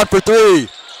 Milan John for 3.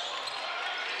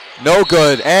 No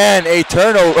good. And a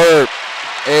turnover,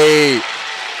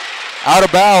 out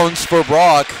of bounds for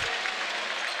Brock.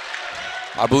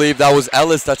 I believe that was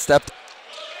Ellis that stepped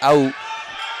out.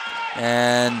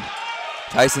 And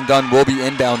Tyson Dunn will be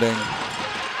inbounding.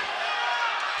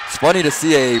 It's funny to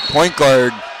see a point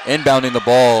guard inbounding the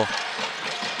ball.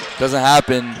 Doesn't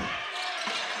happen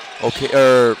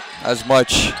as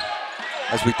much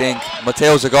as we think.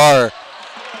 Mateo Zagar,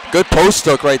 good post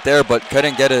hook right there, but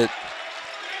couldn't get it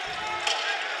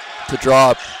to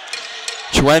drop.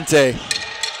 Chuente.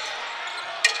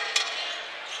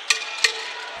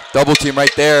 Double team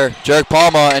right there. Jarek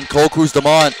Palma and Cole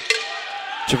Cruz-Demont.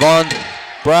 Javon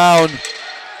Brown.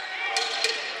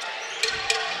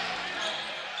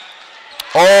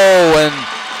 Oh, and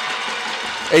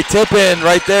a tip in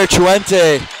right there,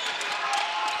 Chuente.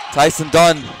 Tyson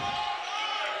Dunn.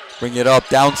 Bring it up,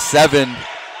 down 7.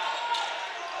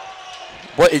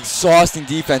 What exhausting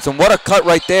defense, and what a cut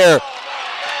right there.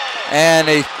 And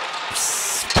a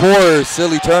poor,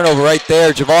 silly turnover right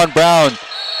there. Javon Brown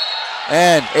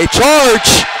And a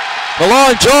charge.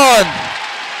 Milan John.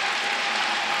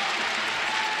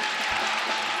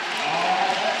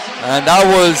 And that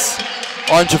was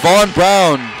on Javon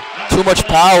Brown. Too much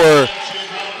power.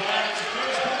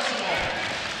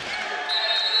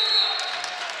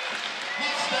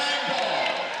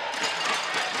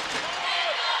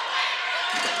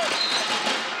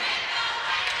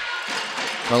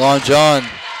 Milan John.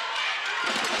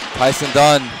 Tyson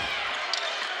Dunn.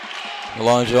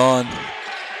 Milan John.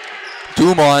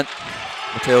 Dumont.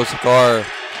 Mateo Sakar.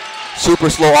 Super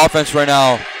slow offense right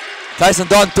now. Tyson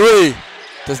Dunn 3.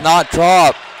 Does not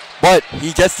drop, but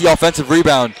he gets the offensive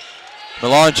rebound.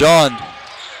 Milan John.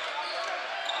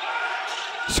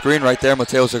 Screen right there,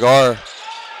 Mateo Zagar.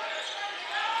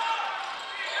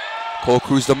 Cole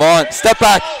Cruz Demont. Step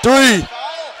back, 3.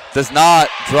 Does not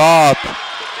drop.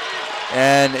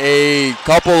 And a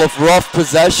couple of rough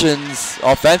possessions,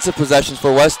 offensive possessions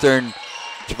for Western.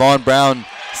 Javon Brown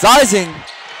sizing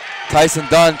Tyson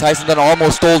Dunn. Tyson Dunn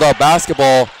almost stole that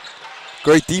basketball.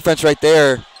 Great defense right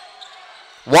there.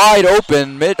 Wide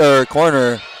open, mid or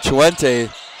corner, Chuente.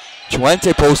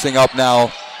 Chuente posting up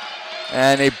now.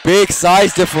 And a big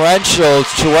size differential.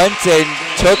 Chuente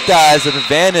took that as an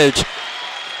advantage.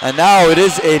 And now it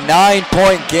is a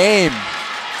 9-point game.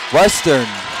 Western.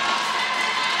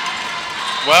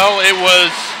 Well, it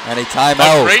was and a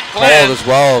timeout called as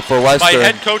well for Western. By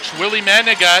head coach Willie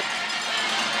Manigat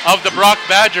of the Brock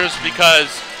Badgers,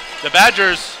 because the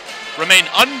Badgers remain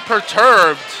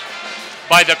unperturbed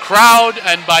by the crowd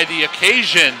and by the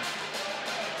occasion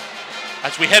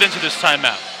as we head into this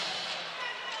timeout.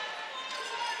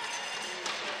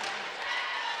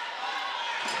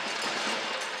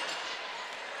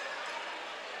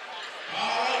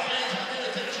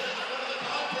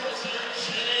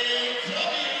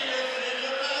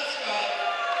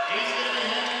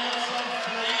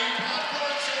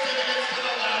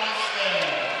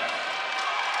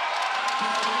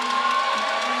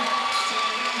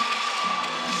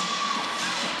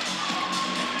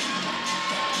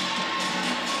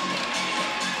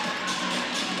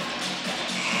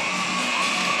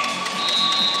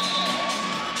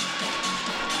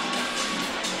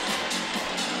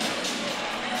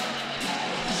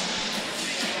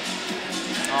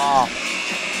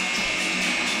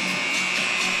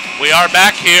 We are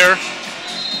back here.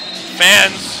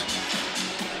 Fans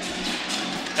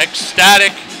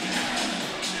ecstatic.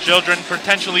 Children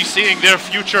potentially seeing their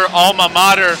future alma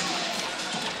mater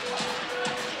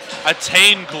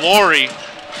attain glory.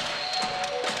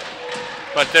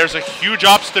 But there's a huge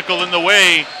obstacle in the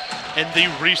way in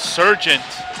the resurgent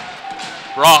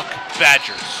Brock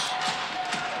Badgers.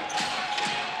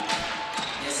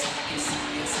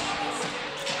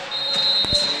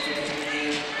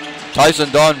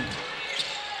 Tyson Dunn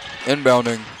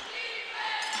inbounding.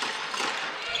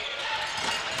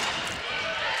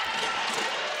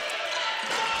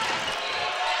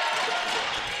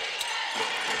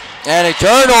 And a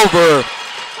turnover.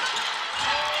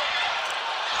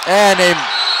 And a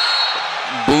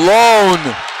blown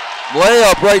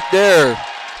layup right there.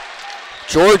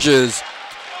 Georges.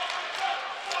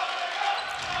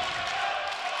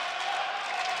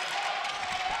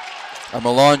 And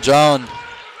Milan John.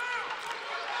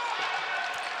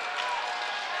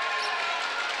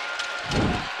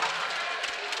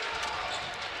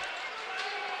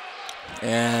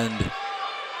 And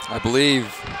I believe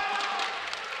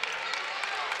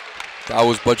that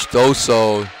was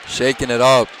Butchdoso shaking it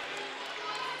up.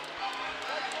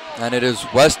 And it is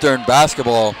Western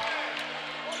basketball.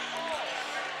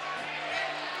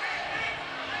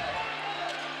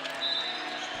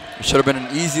 It should have been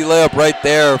an easy layup right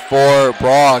there for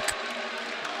Brock.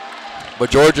 But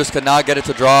Georges could not get it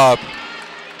to drop.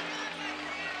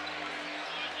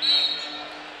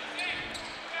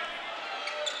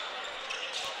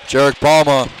 Jarek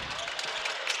Palma.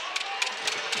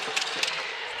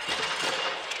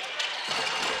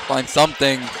 Find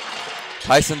something.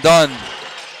 Tyson Dunn.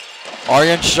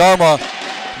 Aryan Sharma.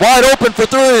 Wide open for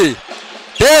 3.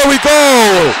 There we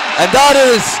go. And that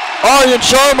is Aryan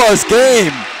Sharma's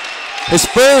game. His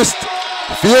first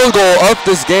field goal of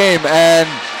this game, and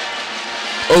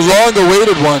a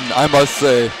long-awaited one, I must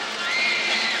say.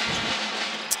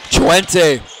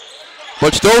 Chuente.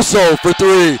 Butchdoso for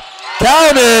 3.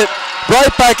 Count it!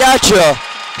 Right back at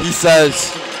you, he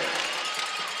says.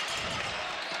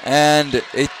 And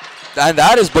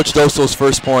that is Butchdoso's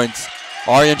first points.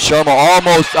 Aryan Sharma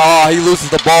almost, he loses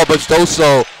the ball,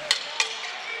 Butchdoso.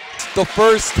 The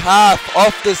first half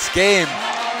of this game.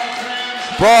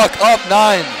 Brock up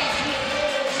 9.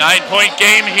 9-point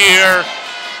game here.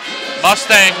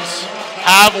 Mustangs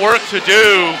have work to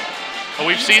do but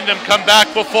we've seen them come back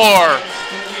before.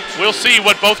 We'll see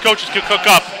what both coaches can cook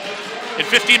up in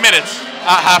 15 minutes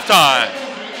at halftime.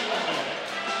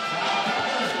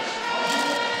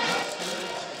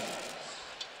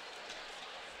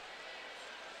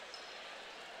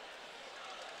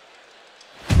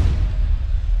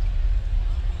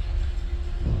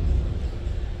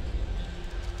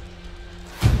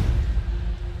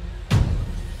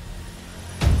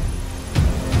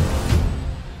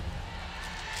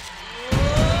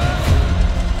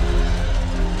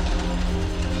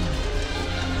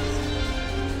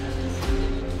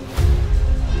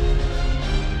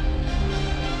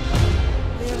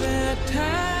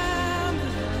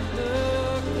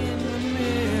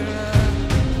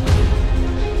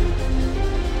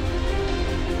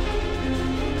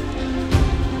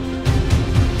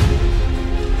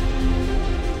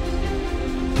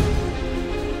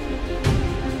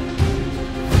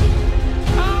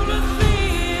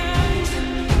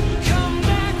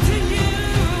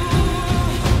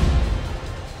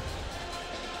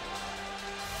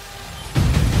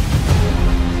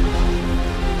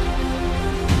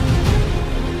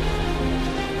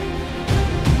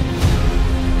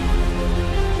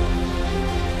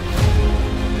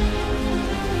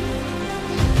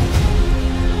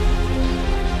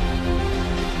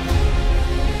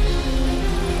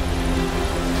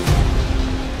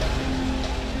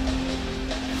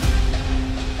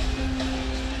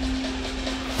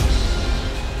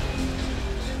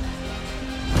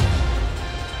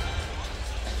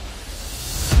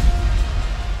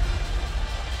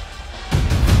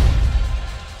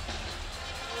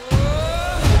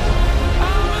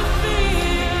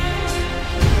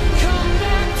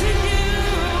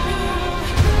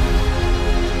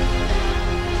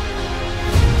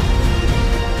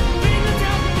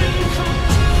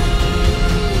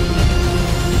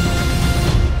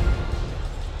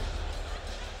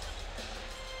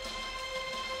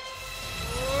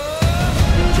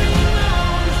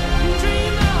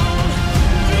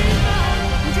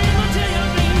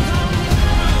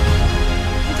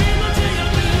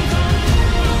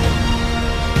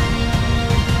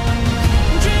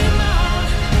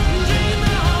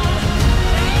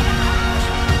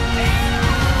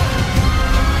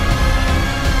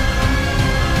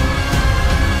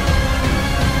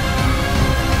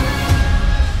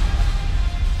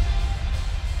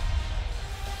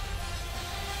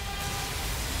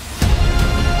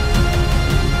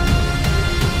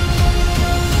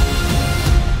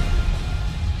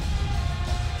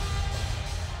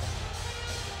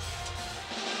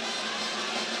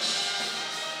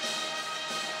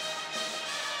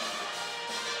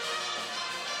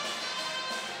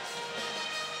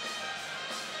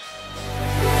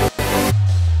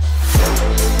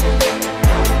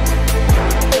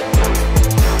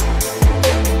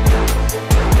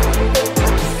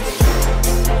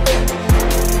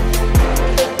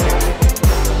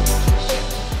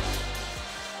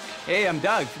 Hey, I'm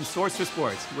Doug from Source for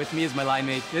Sports. With me is my line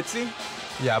mate, Fitzy.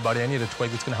 Yeah, buddy, I need a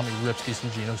twig that's gonna help me rip some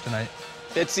Genos tonight.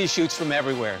 Fitzy shoots from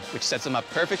everywhere, which sets him up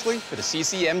perfectly for the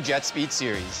CCM Jet Speed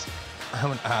Series.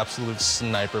 I'm an absolute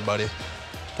sniper, buddy.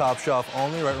 Top shelf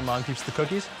only, right where Mom keeps the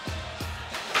cookies.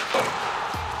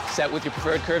 Set with your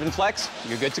preferred curve and flex,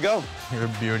 you're good to go. You're a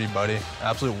beauty, buddy.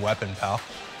 Absolute weapon, pal.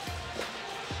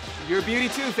 You're a beauty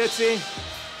too, Fitzy.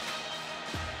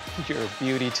 You're a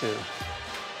beauty too.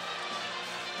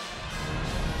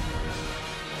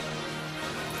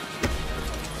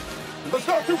 Let's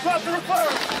go, 2 claps to repair.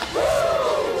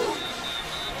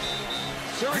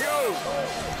 Here we go.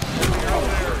 Out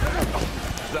there.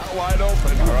 Is that wide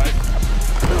open? All right.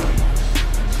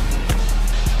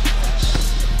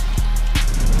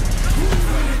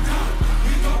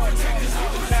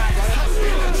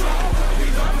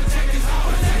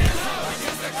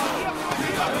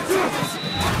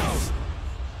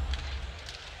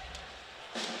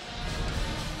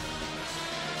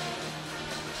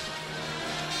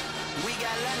 We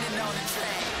got London on the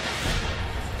track.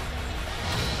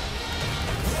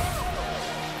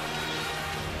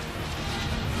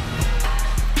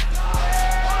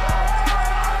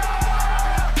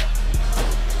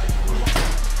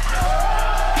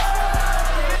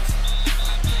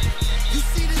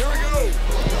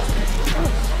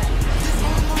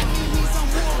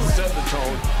 Set the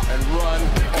tone and run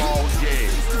all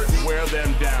game. Wear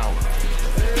them down.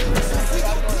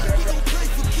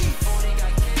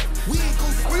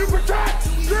 Will you protect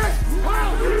this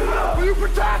house? Will you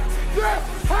protect this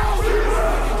house?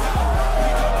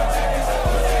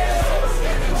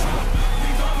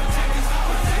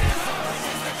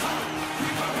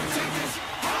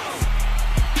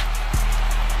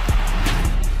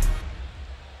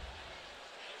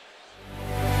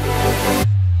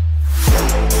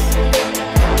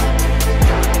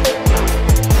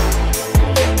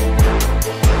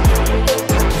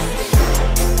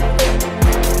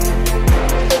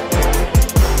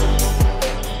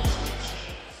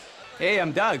 Hey,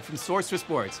 I'm Doug from Source for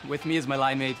Sports. With me is my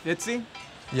line mate, Fitzy.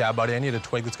 Yeah, buddy, I need a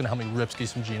twig that's gonna help me rip ski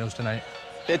some Genos tonight.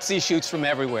 Fitzy shoots from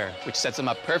everywhere, which sets him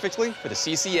up perfectly for the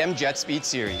CCM Jet Speed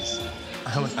Series.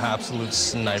 I'm an absolute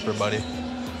sniper, buddy.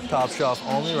 Top shelf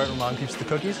only, right where mom keeps the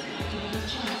cookies.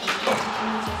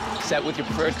 Set with your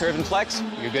preferred curve and flex,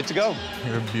 you're good to go.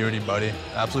 You're a beauty, buddy.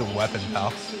 Absolute weapon,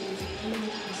 pal.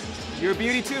 You're a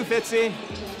beauty too, Fitzy.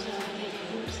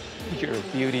 You're a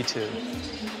beauty too.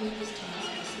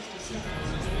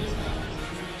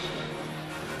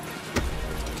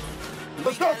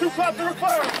 Let's go, 2 claps to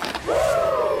require.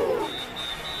 Woo!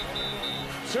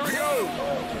 Here we go.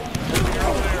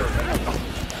 Over there.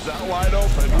 Is that wide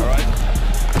open? All right.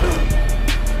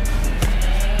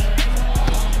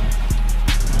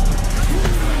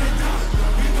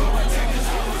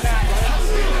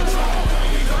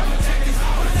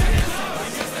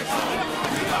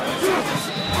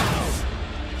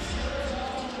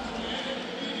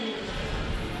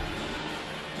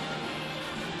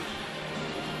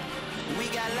 We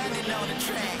got London on the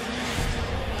track.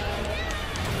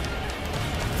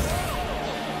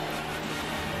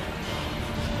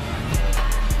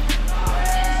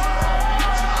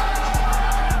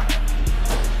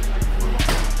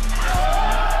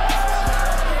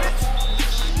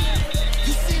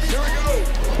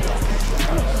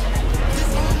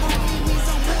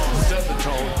 Set the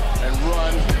tone and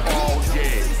run all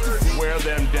game. Wear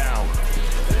them down.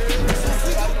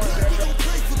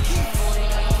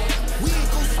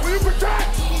 Will you protect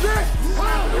this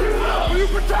house? Will you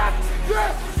protect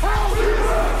this house?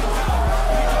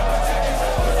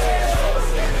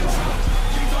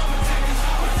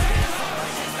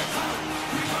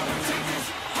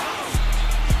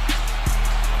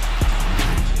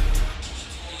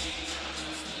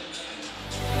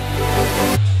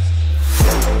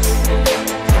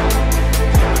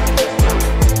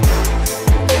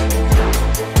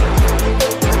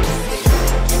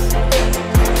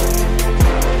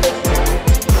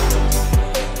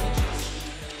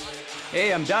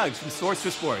 Hey, I'm Doug from Source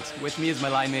for Sports. With me is my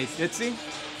line mate, Fitzy.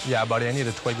 Yeah, buddy, I need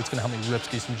a twig that's gonna help me rip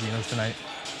ski some Genos tonight.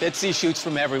 Fitzy shoots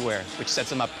from everywhere, which sets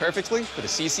him up perfectly for the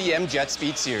CCM Jet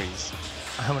Speed Series.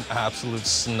 I'm an absolute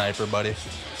sniper, buddy.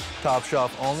 Top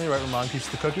shelf only, right where mom keeps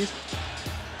the cookies.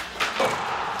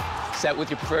 Set with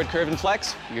your preferred curve and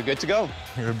flex, you're good to go.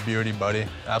 You're a beauty, buddy.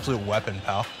 Absolute weapon,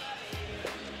 pal.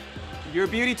 You're a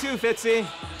beauty too, Fitzy.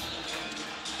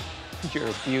 You're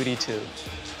a beauty too.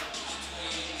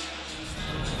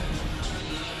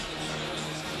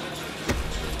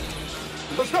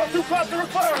 Let's go, 2 claps to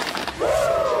require.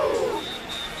 Woo!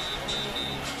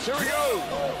 Here we go.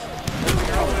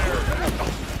 Over there.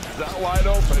 Is that wide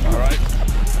open? All right.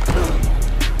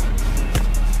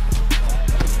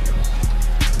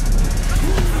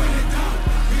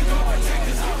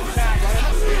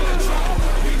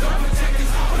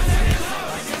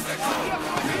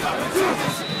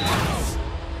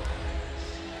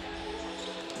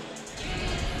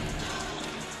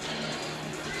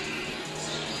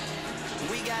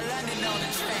 We got London on the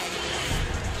track.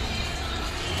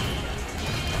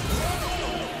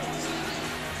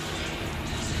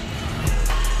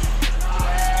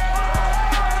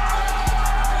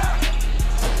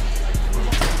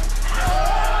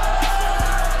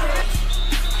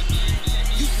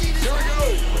 Here we go.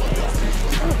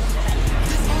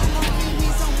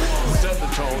 Set the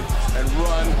tone and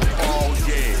run all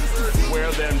game. Wear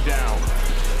them down.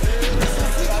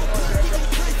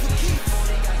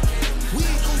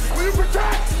 Will you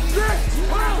protect this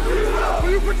house?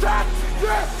 Will you protect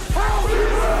this house?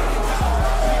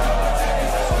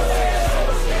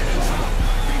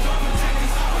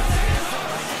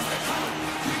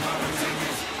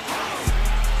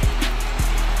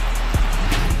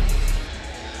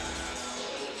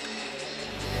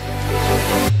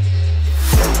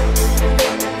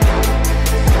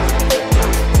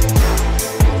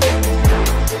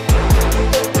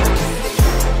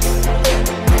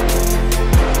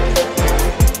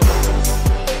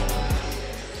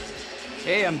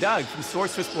 Hey, I'm Doug from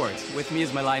Source for Sports. With me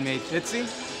is my line mate, Fitzy.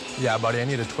 Yeah, buddy, I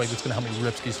need a twig that's gonna help me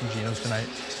rip ski some Genos tonight.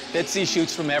 Fitzy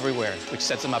shoots from everywhere, which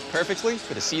sets him up perfectly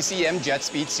for the CCM Jet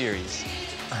Speed Series.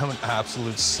 I'm an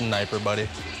absolute sniper, buddy.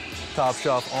 Top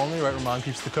shelf only, right where mom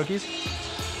keeps the cookies.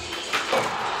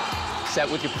 Set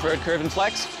with your preferred curve and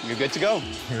flex, you're good to go.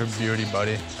 You're a beauty,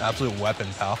 buddy. Absolute weapon,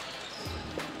 pal.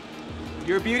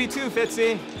 You're a beauty too,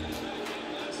 Fitzy.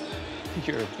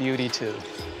 You're a beauty too.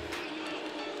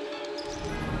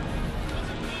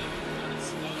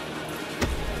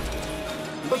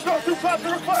 Let's go, 2 claps to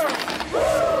require.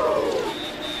 Woo!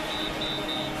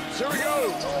 Here we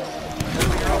go.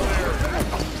 Over there.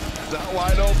 Is that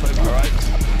wide open? All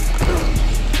right.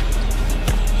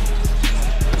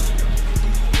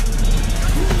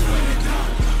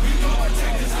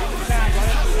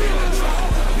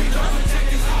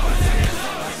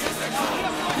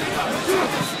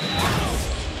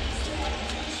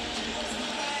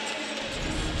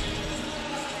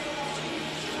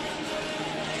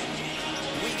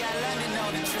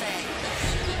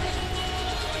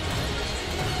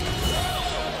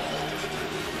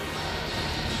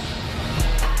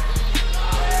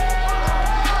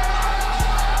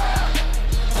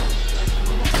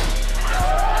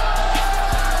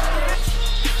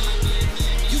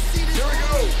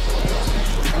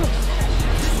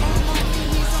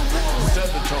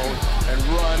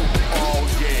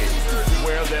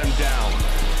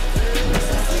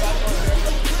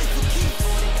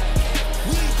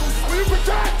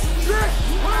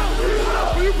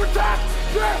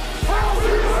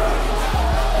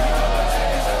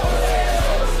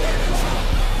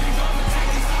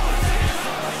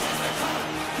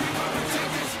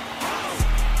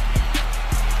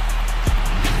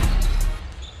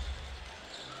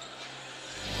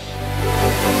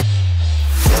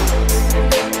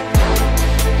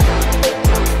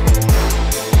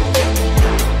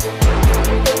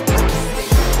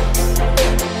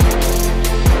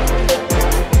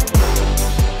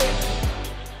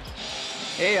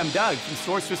 Hey, I'm Doug from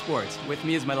Source for Sports. With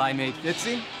me is my line mate,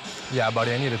 Fitzy. Yeah,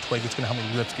 buddy, I need a twig that's gonna help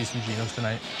me rip ski some Genos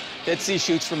tonight. Fitzy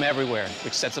shoots from everywhere,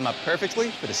 which sets him up perfectly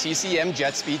for the CCM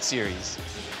Jet Speed Series.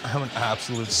 I'm an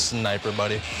absolute sniper,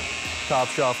 buddy. Top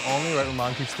shelf only, right where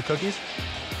mom keeps the cookies.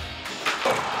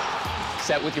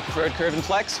 Set with your preferred curve and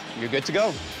flex, you're good to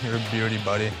go. You're a beauty,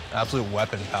 buddy. Absolute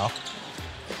weapon, pal.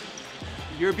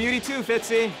 You're a beauty too,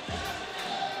 Fitzy.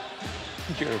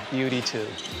 You're a beauty too.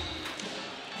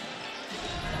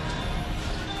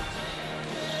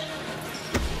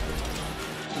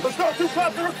 Let's go, 2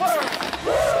 claps to require.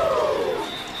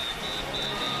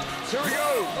 Here we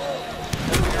go.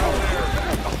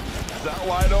 Is that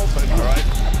wide open? All right.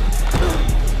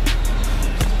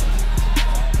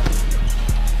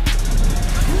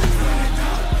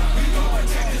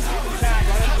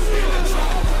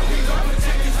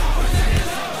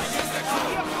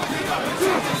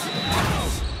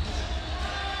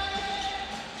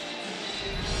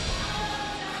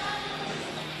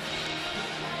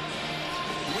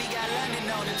 We got London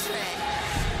on the track.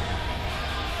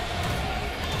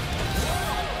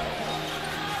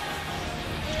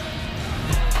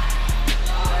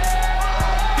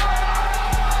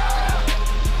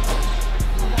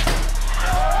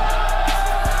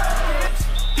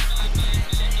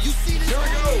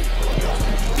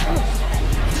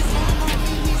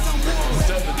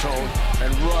 Set the tone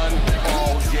and run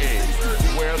all game.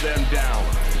 Wear them down.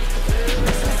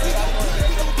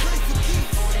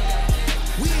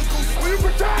 Will you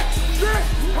protect this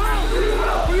house?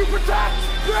 Will you protect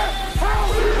this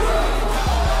house?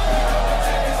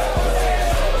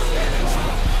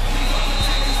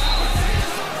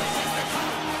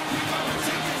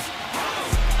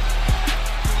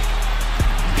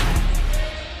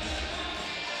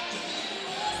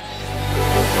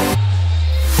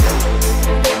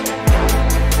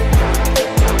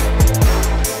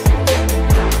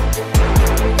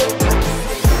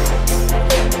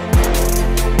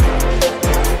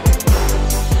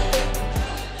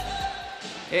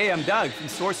 Hey, I'm Doug from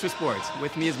Source for Sports.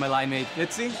 With me is my line mate,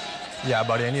 Fitzy. Yeah,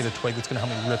 buddy, I need a twig that's gonna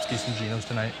help me rip ski some Genos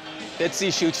tonight.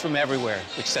 Fitzy shoots from everywhere,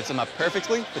 which sets him up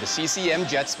perfectly for the CCM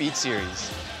Jet Speed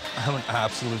Series. I'm an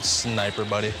absolute sniper,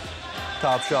 buddy.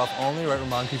 Top shelf only, right where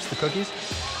mom keeps the cookies.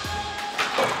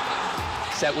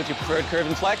 Set with your preferred curve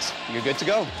and flex, you're good to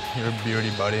go. You're a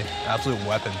beauty, buddy. Absolute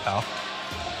weapon, pal.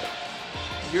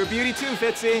 You're a beauty too,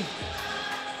 Fitzy.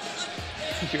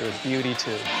 You're a beauty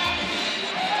too.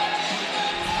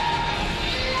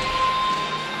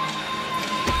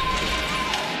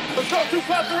 Let's go, 2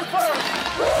 claps to require.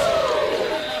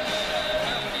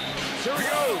 Here we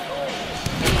go.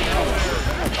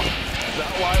 Is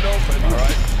that wide open? All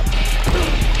right.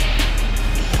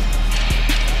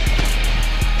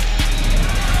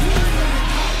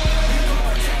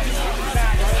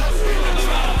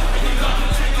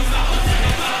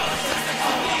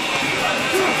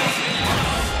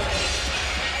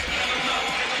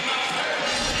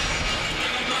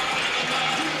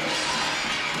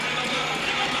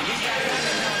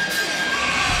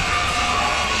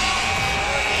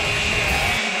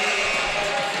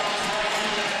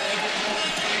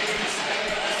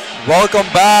 Welcome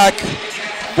back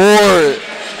for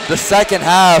the second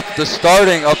half, the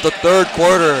starting of the third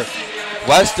quarter.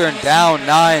 Western down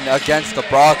 9 against the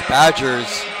Brock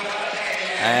Badgers.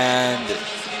 And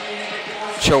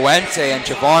Chuente and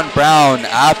Javon Brown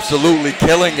absolutely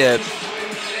killing it.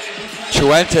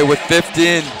 Chuente with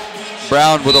 15,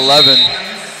 Brown with 11.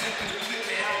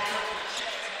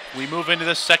 We move into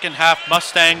the second half.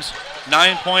 Mustangs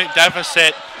 9-point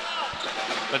deficit,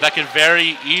 but that could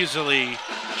very easily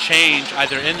change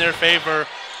either in their favor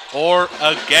or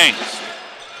against.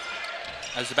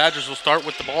 As the Badgers will start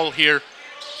with the ball here.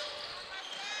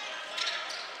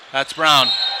 That's Brown.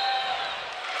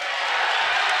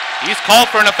 He's called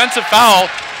for an offensive foul.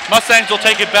 Mustangs will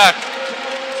take it back.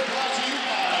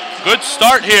 Good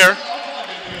start here.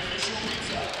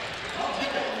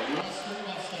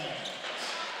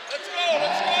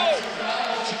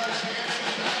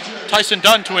 Tyson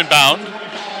Dunn to inbound.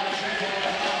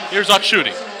 Here's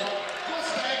Achuti.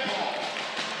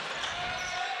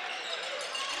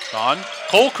 On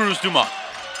Cole Cruz Dumont.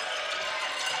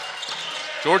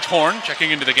 George Horn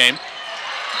checking into the game.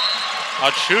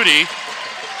 Achuti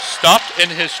stopped in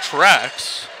his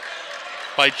tracks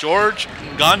by George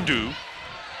Ngandu.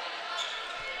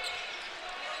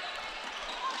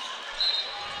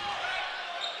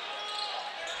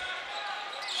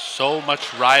 So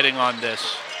much riding on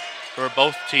this for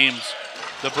both teams.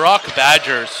 The Brock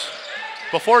Badgers,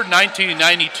 before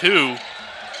 1992,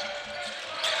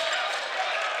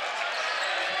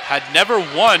 had never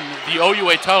won the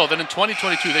OUA title. Then in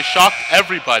 2022, they shocked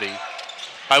everybody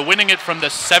by winning it from the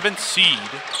 7th seed.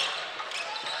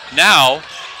 Now,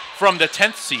 from the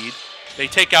 10th seed, they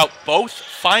take out both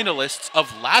finalists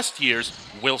of last year's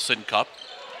Wilson Cup,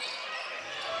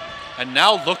 and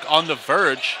now look on the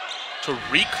verge to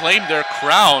reclaim their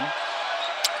crown.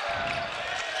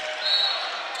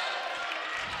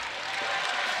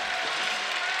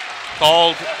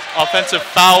 Called offensive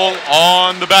foul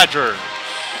on the Badgers.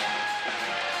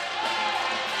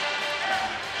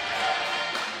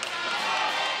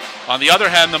 On the other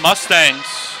hand, the Mustangs,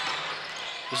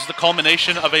 this is the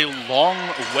culmination of a long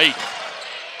wait,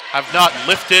 have not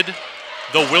lifted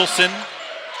the Wilson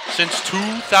since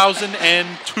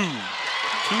 2002,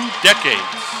 2 decades.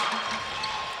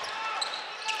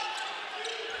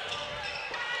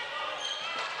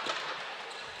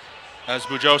 As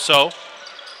Bujoso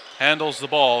handles the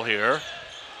ball here,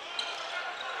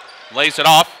 lays it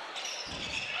off.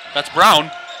 That's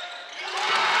Brown.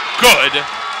 Good.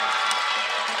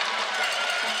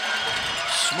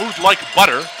 Smooth like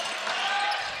butter.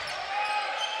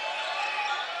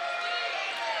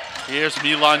 Here's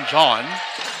Milan John.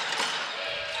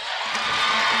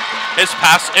 His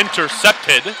pass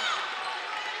intercepted.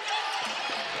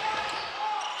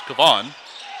 Kavon.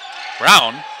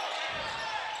 Brown.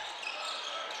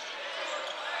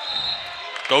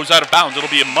 Goes out of bounds. It'll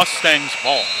be a Mustangs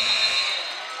ball.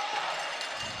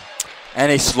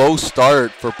 And a slow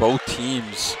start for both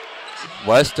teams.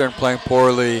 Western playing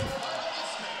poorly,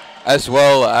 as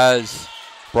well as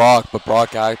Brock, but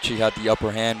Brock actually had the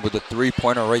upper hand with a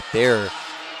 3-pointer right there.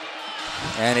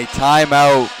 And a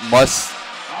timeout must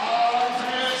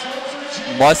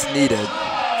needed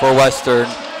for Western.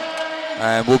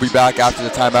 And we'll be back after the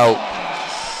timeout.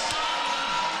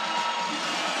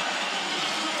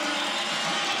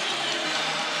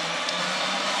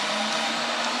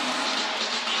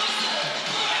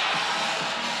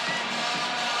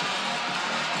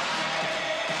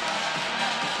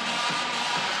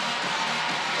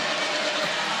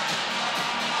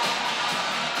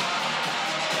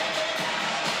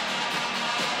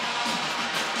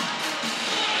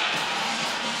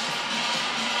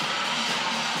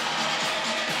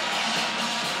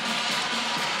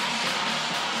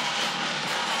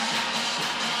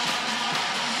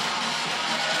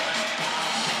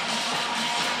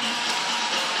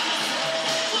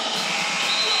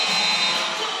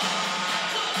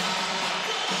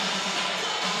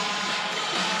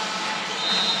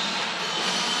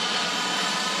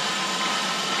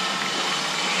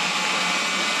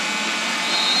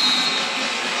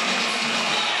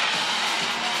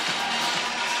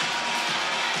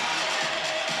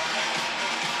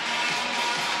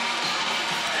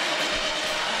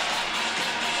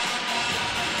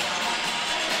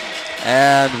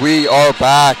 And we are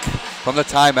back from the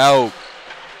timeout.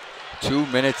 2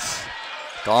 minutes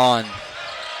gone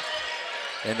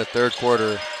in the third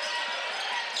quarter.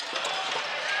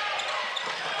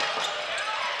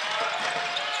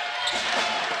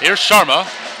 Here's Sharma.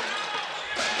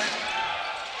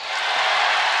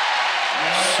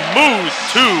 Smooth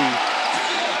 2.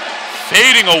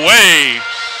 Fading away.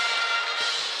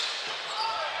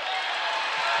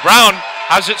 Brown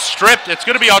has it stripped. It's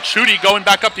going to be Achuti going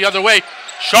back up the other way.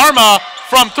 Sharma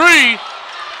from 3.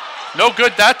 No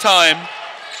good that time.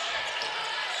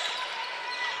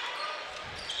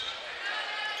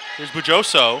 Here's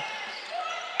Bujoso.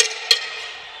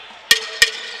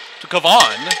 To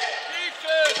Kavon.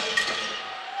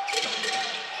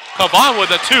 Kavon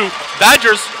with a 2.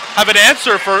 Badgers have an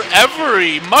answer for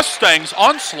every Mustangs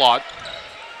onslaught.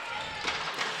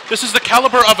 This is the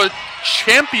caliber of a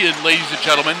champion, ladies and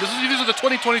gentlemen. These are the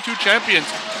 2022 champions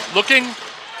looking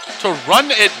to run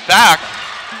it back.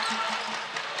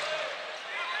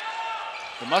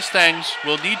 The Mustangs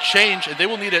will need change, and they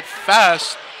will need it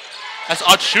fast, as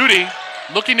Achuti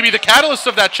looking to be the catalyst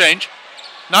of that change.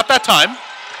 Not that time.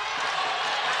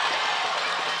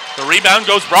 The rebound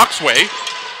goes Brock's way.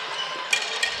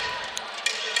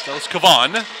 That's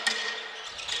Kavon.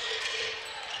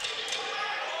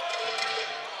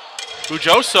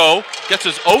 Bujoso gets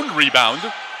his own rebound.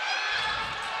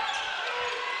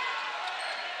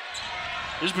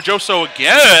 Here's Bujoso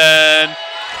again.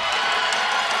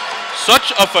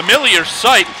 such a familiar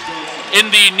sight. In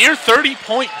the near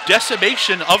 30-point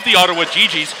decimation of the Ottawa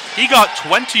GGs, he got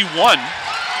 21.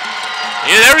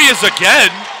 And there he is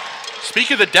again. Speak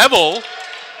of the devil,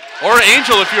 or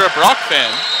angel if you're a Brock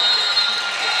fan.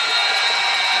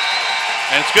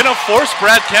 And it's going to force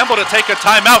Brad Campbell to take a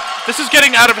timeout. This is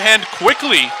getting out of hand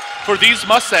quickly for these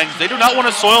Mustangs. They do not want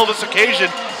to soil this occasion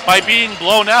by being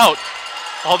blown out.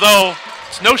 Although,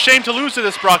 it's no shame to lose to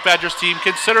this Brock Badgers team,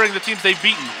 considering the teams they've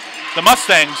beaten. The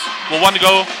Mustangs will want to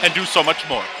go and do so much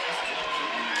more.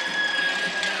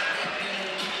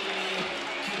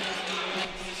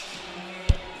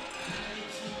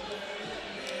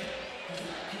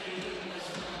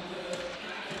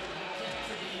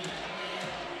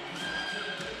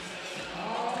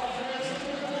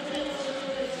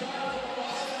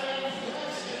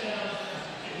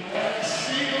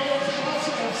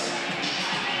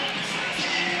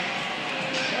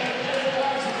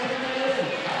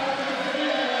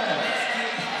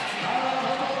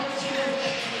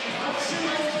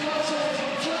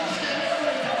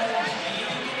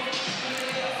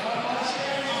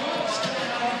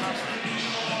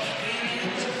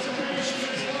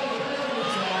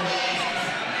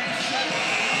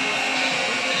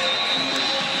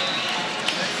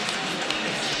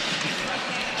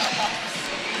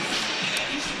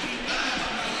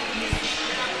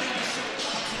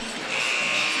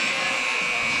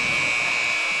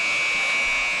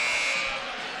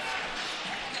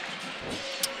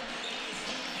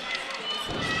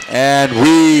 And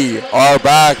we are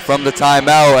back from the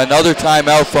timeout. Another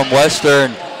timeout from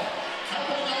Western.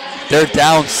 They're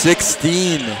down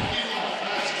 16.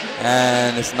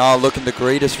 And it's not looking the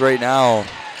greatest right now.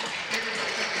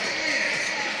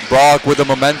 Brock with the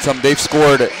momentum. They've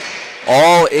scored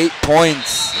all 8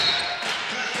 points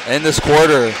in this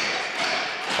quarter.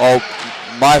 Oh,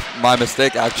 my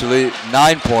mistake actually.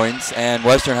 9 points, and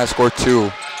Western has scored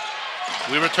 2.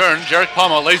 We return. Jarek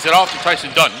Palma lays it off to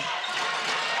Tyson Dunn.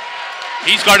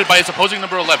 He's guarded by his opposing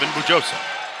number 11, Bujosa.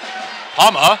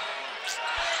 Palma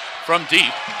from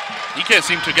deep. He can't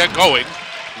seem to get going.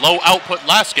 Low output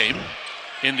last game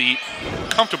in the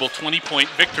comfortable 20-point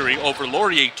victory over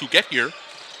Laurier to get here.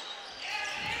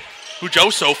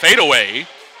 Bujoso fadeaway.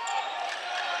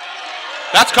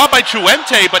 That's caught by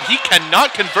Chuente, but he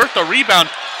cannot convert the rebound.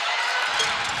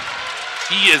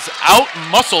 He is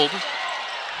out-muscled.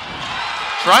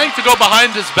 Trying to go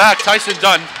behind his back, Tyson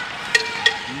Dunn.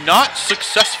 Not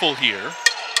successful here.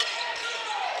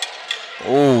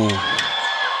 Oh.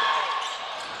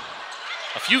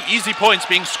 A few easy points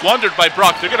being squandered by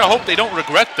Brock. They're going to hope they don't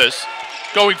regret this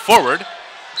going forward.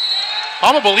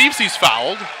 Palma believes he's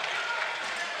fouled.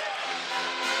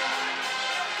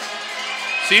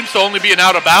 Seems to only be an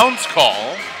out-of-bounds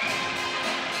call.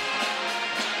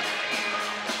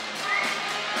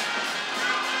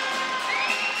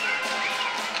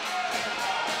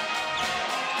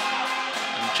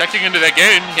 Checking into that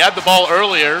game, he had the ball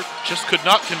earlier, just could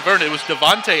not convert. It was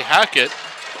Devontae Hackett,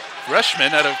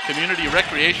 freshman out of Community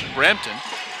Recreation Brampton.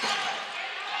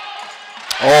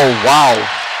 Oh, wow.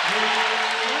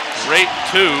 Great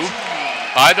 2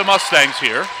 by the Mustangs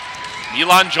here.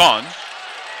 Milan John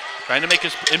trying to make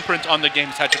his imprint on the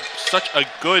game. He's had such a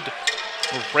good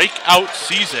breakout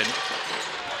season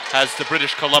as the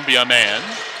British Columbia man.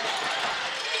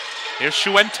 Here's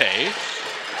Chuente.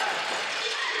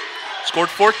 Scored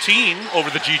 14 over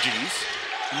the GGs.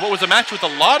 In what was a match with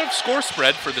a lot of score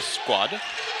spread for this squad.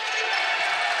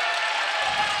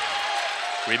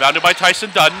 Rebounded by Tyson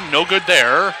Dunn. No good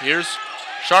there. Here's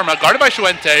Sharma. Guarded by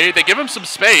Chuente. They give him some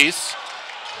space.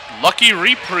 Lucky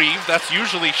reprieve. That's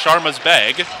usually Sharma's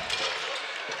bag.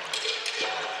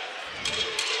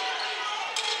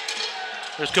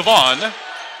 There's Gavon.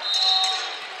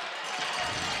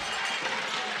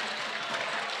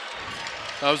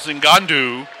 That was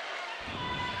Ngandu.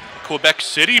 Quebec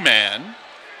City man,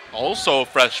 also a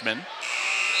freshman.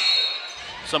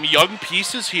 Some young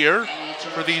pieces here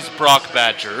for these Brock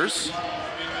Badgers.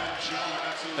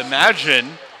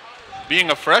 Imagine being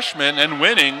a freshman and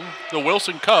winning the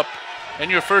Wilson Cup in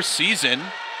your first season.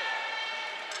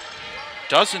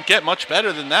 Doesn't get much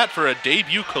better than that for a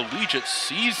debut collegiate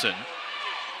season.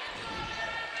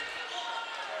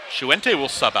 Chuente will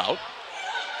sub out.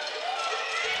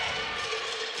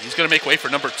 He's going to make way for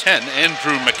number 10,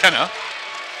 Andrew McKenna,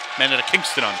 man out of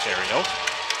Kingston, Ontario.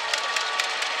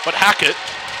 But Hackett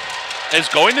is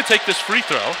going to take this free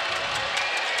throw.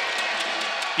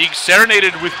 Being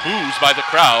serenaded with boos by the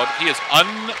crowd, he is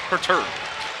unperturbed.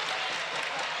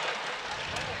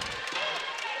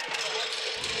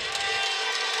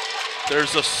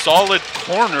 There's a solid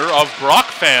corner of Brock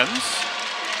fans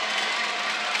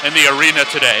in the arena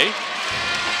today.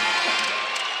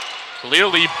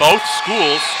 Clearly, both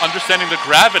schools understanding the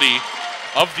gravity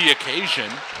of the occasion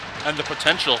and the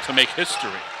potential to make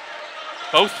history.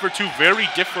 Both for two very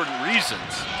different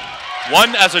reasons.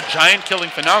 One as a giant killing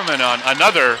phenomenon,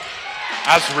 another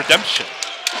as redemption.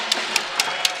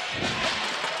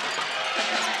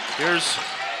 Here's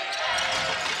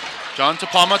John to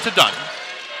Palma to Dunn.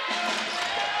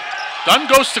 Dunn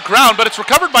goes to ground, but it's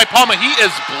recovered by Palma. He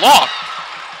is blocked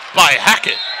by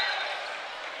Hackett.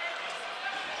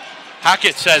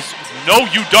 Hackett says, no,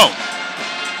 you don't.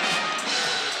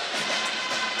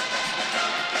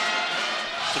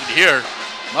 So here,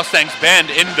 Mustangs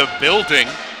band in the building,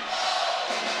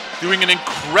 doing an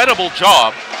incredible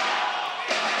job.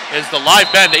 Is the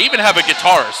live band. They even have a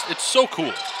guitarist. It's so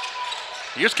cool.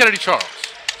 Here's Kennedy Charles.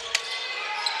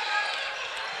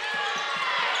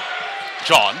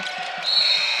 John.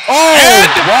 Oh,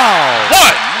 and wow.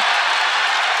 One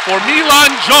for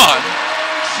Milan John.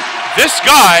 This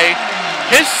guy,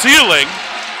 his ceiling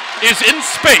is in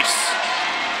space.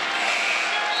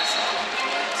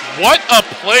 What a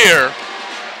player.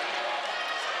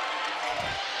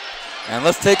 And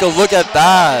let's take a look at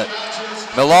that.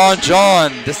 Milan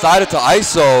John decided to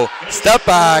ISO, step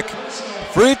back,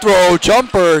 free throw,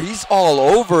 jumper. He's all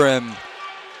over him.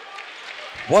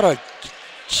 What a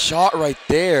shot right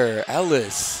there.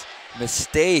 Ellis,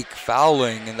 mistake,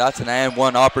 fouling, and that's an and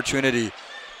one opportunity.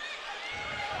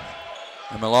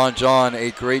 And Milan John,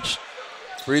 a great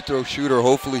free throw shooter.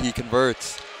 Hopefully he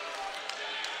converts.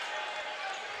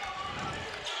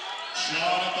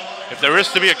 If there is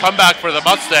to be a comeback for the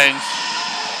Mustangs,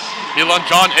 Milan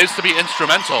John is to be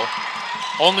instrumental.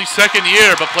 Only second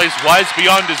year, but plays wise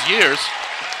beyond his years.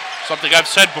 Something I've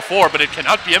said before, but it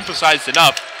cannot be emphasized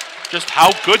enough just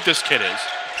how good this kid is.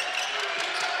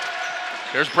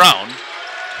 Here's Brown.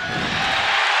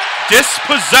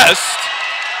 Dispossessed.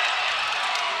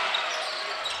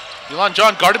 Milan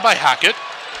John guarded by Hackett.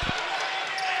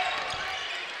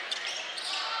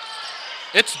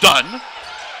 It's done.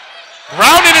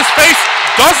 Brown in his face,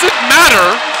 doesn't matter.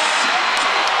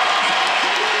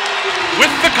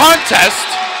 With the contest,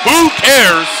 who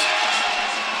cares?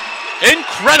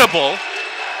 Incredible.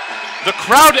 The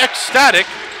crowd ecstatic.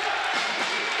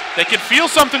 They can feel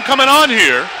something coming on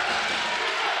here.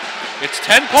 It's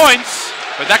 10 points,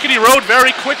 but that can erode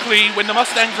very quickly when the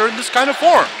Mustangs are in this kind of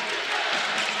form.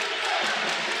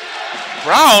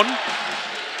 Brown,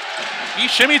 he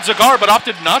shimmied Zagar but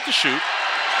opted not to shoot.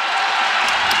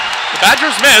 The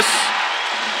Badgers miss.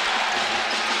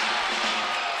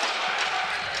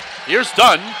 Here's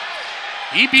Dunn.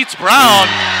 He beats Brown,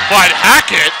 but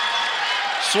Hackett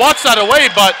swats that away,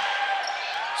 but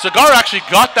Zagar actually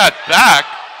got that back.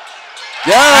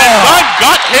 Yeah! And Dunn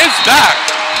got his back.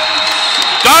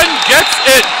 Dunn gets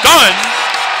it done.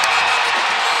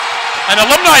 And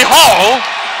Alumni Hall,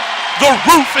 the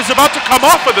roof is about to come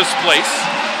off of this place.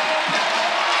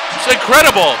 It's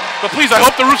incredible. But please, I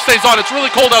hope the roof stays on. It's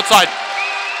really cold outside.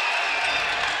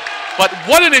 But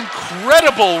what an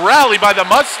incredible rally by the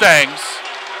Mustangs.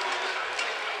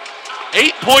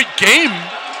 8-point game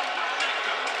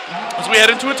as we head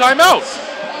into a timeout.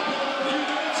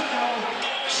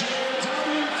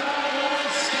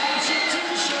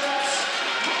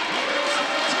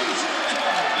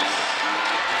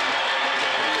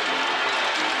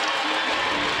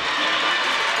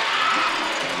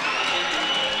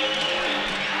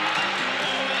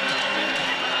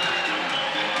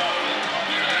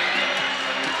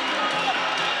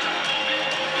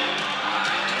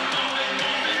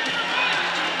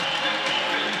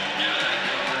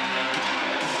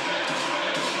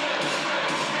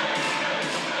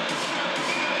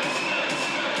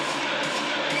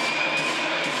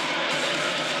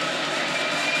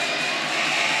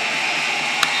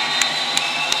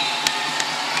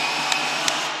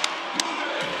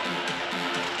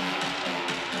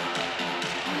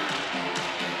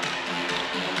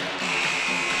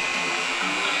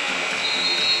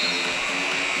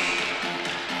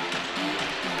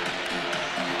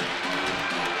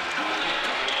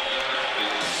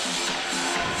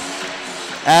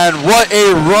 And what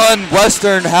a run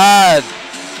Western had.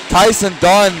 Tyson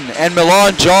Dunn and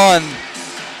Milan John,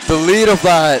 the lead of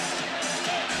that.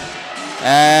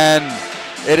 And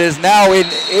it is now an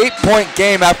 8-point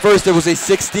game. At first it was a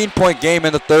 16-point game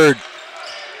in the third.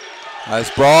 As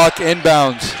Brock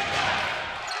inbounds.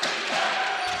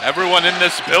 Everyone in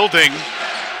this building,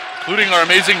 including our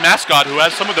amazing mascot who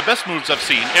has some of the best moves I've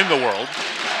seen in the world,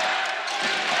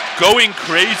 going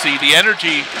crazy. The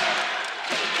energy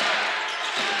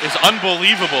is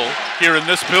unbelievable here in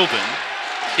this building.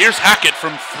 Here's Hackett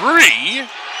from 3.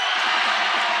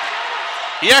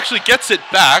 He actually gets it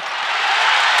back.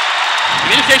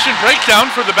 Communication breakdown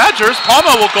for the Badgers.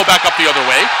 Palma will go back up the other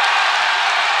way.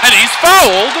 And he's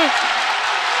fouled.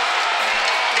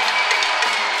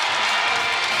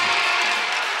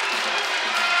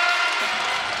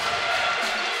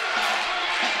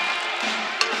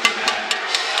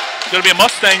 It's going to be a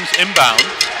Mustangs inbound.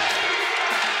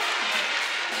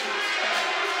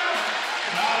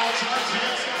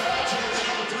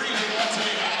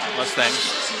 Mustangs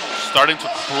starting to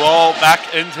crawl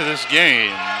back into this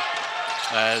game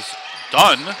as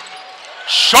Dunn.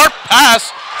 Sharp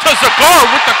pass to Zagar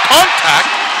with the contact.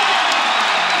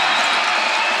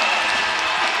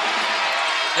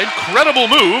 Incredible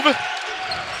move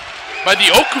by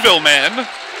the Oakville man.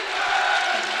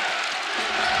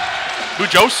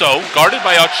 Bujoso guarded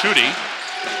by Achuti.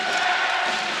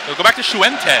 They'll go back to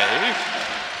Shuente.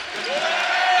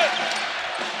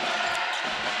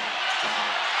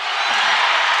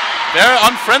 They're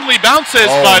unfriendly bounces,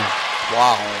 but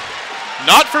wow,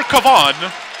 not for Kavan.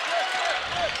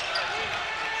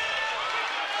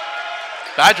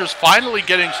 Badgers finally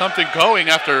getting something going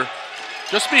after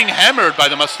just being hammered by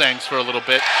the Mustangs for a little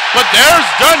bit. But there's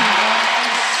Dunn.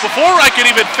 Before I can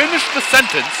even finish the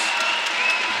sentence,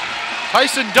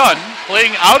 Tyson Dunn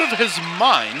playing out of his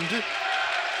mind.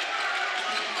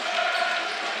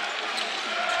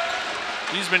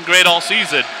 He's been great all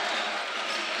season.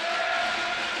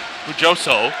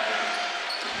 Bujoso.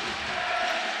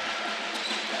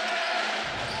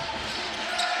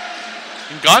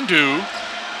 Ngandu.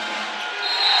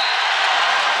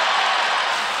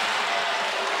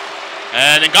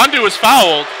 And Ngandu is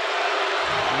fouled.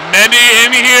 Many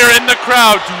in here in the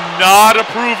crowd do not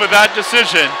approve of that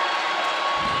decision.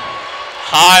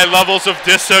 High levels of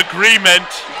disagreement.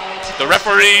 The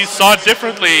referee saw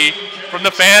differently from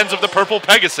the fans of the Purple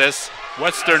Pegasus,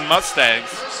 Western Mustangs.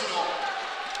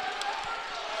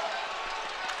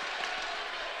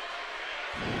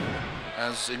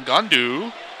 As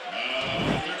Ngandu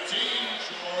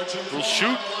will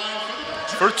shoot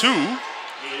for two.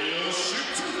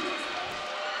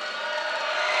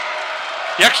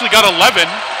 He actually got 11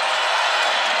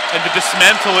 in the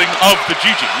dismantling of the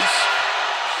GGs.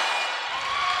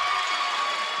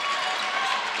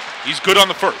 He's good on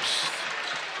the first.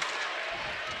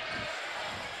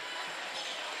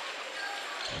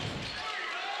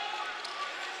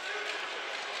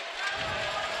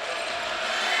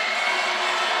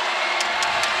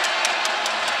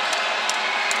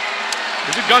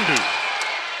 Ngandu.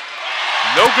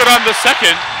 No good on the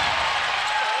second.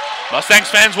 Mustangs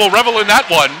fans will revel in that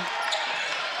one.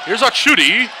 Here's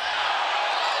Achuti.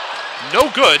 No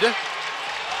good.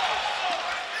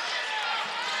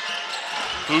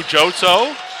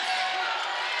 Bujoso.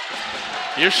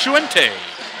 Here's Shuente.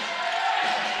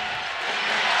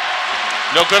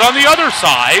 No good on the other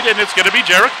side, and it's going to be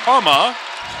Jarek Palma.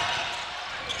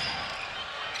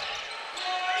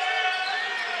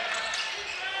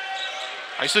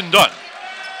 Tyson Dunn.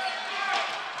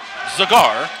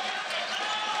 Zagar.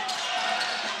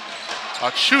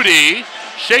 Achuti.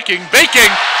 Shaking,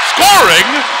 baking, scoring.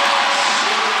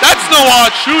 That's no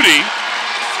Achuti.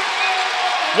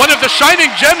 One of the shining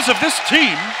gems of this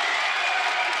team.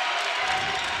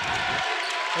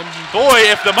 And boy,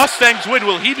 if the Mustangs win,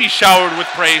 will he be showered with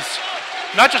praise.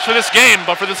 Not just for this game,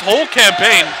 but for this whole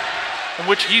campaign in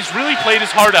which he's really played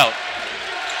his heart out.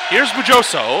 Here's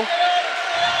Bujoso.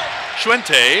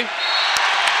 Shuente,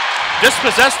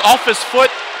 dispossessed off his foot.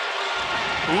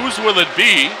 Whose will it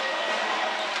be?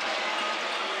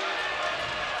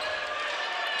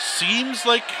 Seems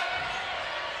like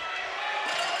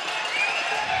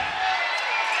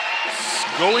it's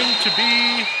going to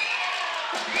be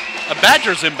a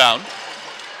Badgers inbound.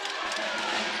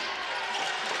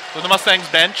 So the Mustangs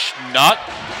bench not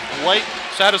quite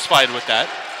satisfied with that.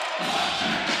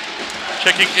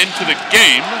 Checking into the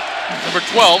game, number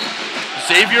 12,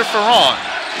 Xavier Ferron.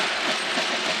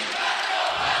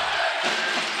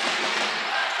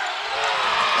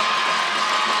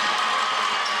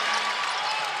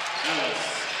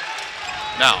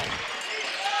 Now,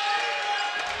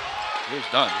 here's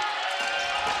Dunn.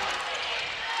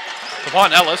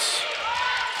 Kavon Ellis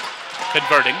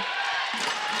converting.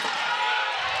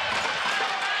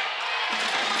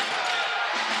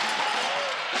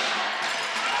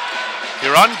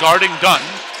 Huron guarding Dunn.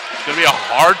 It's going to be a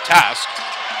hard task.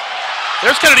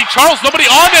 There's Kennedy Charles, nobody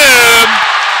on him.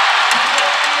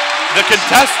 The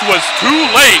contest was too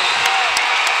late.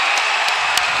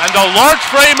 And the large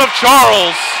frame of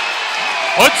Charles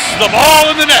puts the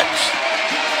ball in the net.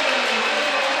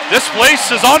 This place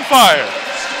is on fire.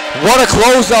 What a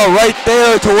closeout right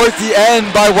there towards the end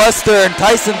by Western.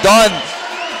 Tyson Dunn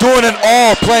doing it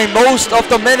all, playing most of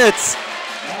the minutes.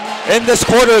 in this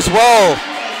quarter as well.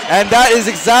 And that is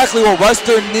exactly what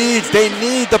Western needs. They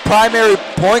need the primary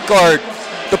point guard,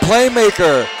 the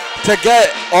playmaker, to get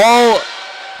all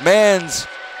mans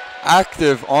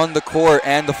active on the court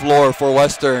and the floor for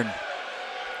Western.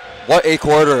 What a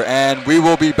quarter, and we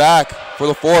will be back for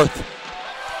the fourth.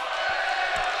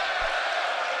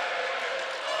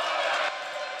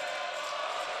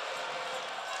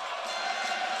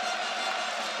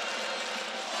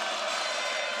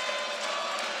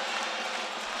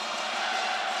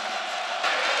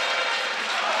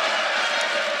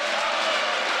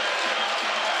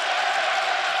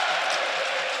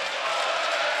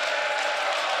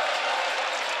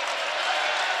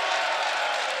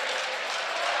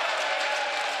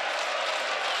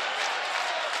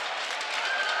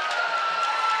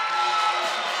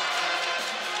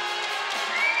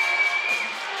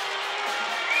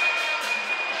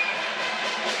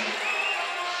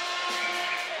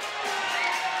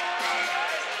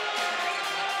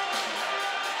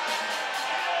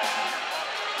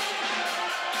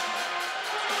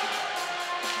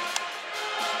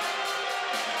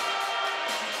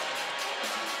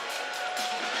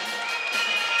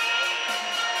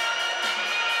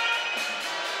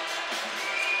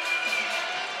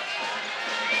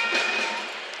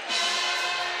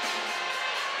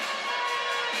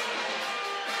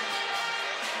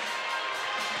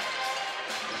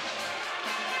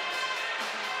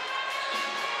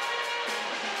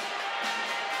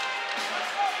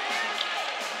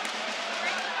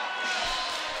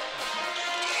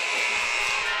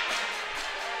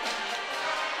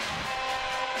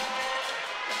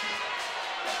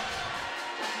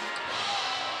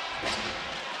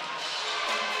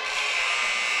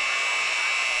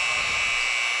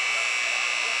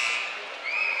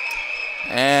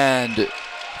 And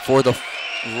for the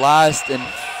last and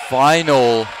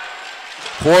final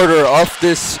quarter of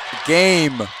this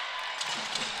game,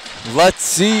 let's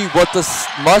see what the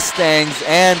Mustangs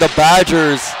and the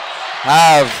Badgers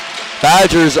have.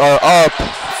 Badgers are up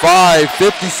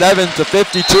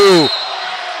 57-52.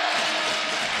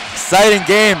 Exciting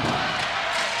game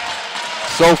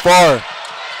so far.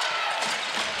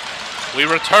 We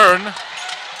return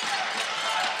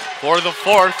for the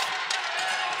fourth.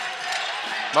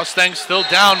 Mustangs still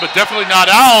down, but definitely not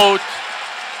out.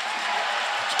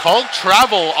 It's called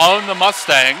travel on the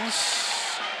Mustangs.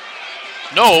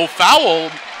 No,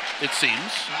 foul, it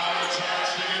seems.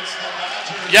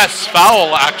 Yes,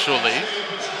 foul, actually.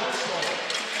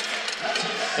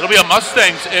 It'll be a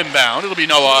Mustangs inbound. It'll be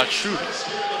no shoot.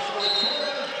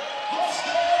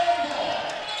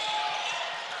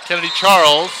 Kennedy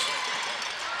Charles,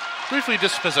 briefly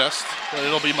dispossessed, but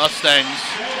it'll be Mustangs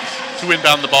to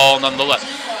inbound the ball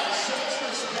nonetheless.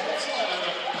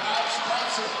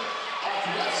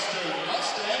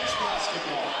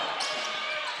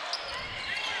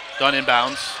 Done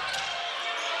inbounds.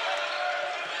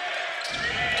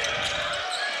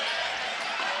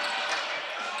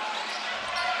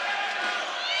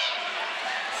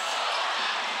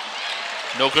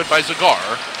 No good by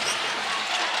Zagar.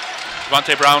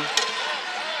 Devontae Brown.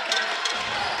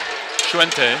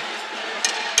 Chuente.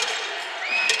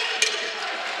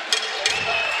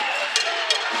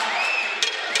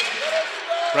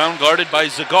 Brown guarded by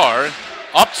Zagar.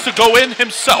 Opts to go in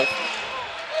himself.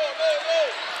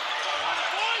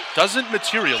 Doesn't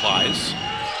materialize.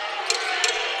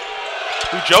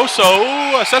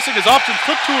 Ujoso assessing his options,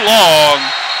 took too long.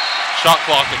 Shot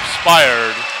clock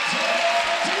expired.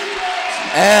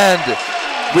 And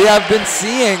we have been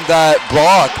seeing that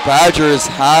Brock Badgers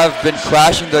have been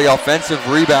crashing the offensive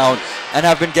rebound and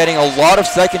have been getting a lot of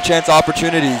second chance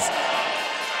opportunities.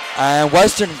 And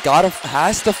Western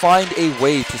has to find a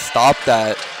way to stop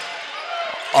that.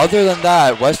 Other than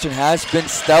that, Western has been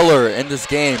stellar in this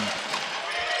game.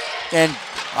 And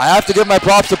I have to give my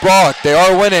props to Brock. They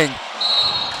are winning.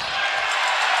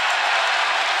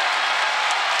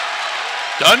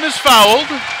 Dunn is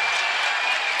fouled.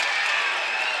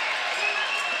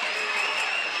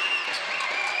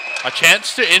 A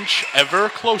chance to inch ever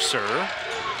closer.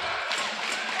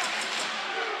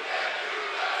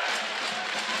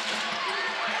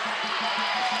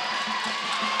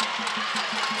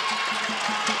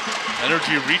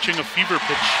 Energy reaching a fever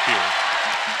pitch here.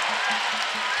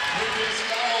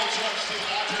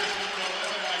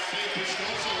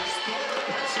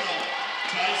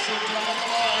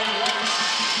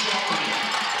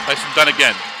 Tyson Dunn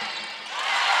again.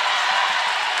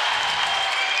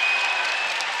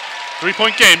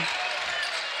 3-point game.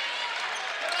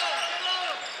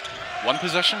 One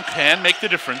possession can make the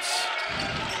difference.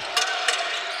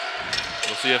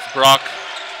 We'll see if Brock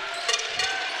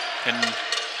can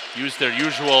use their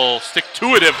usual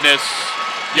stick-to-itiveness.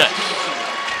 Yes.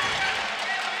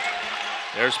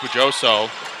 There's Bujoso.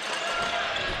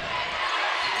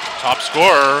 Top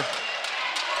scorer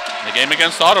in the game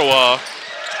against Ottawa.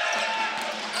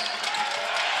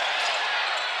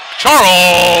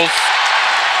 Charles.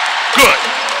 Good.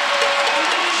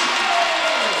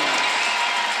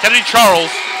 Kennedy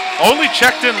Charles only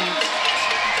checked in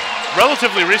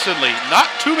relatively recently. Not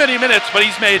too many minutes, but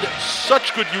he's made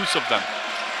such good use of them.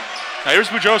 Now here's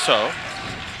Bujoso.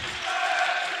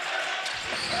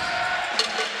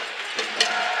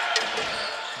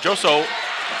 Bujoso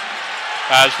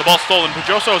has the ball stolen.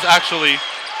 Bujoso is actually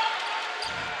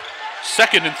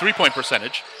second in three-point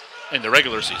percentage in the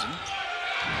regular season.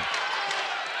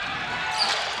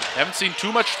 Haven't seen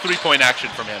too much three-point action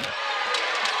from him.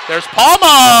 There's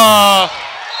Palma!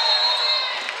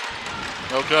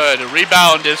 No good. A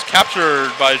rebound is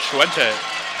captured by Chuente.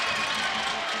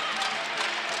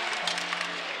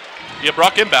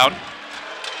 Brock inbound.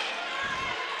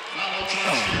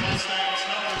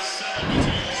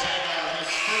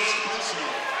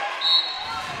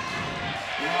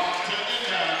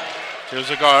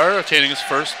 Zagar attaining his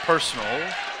first personal.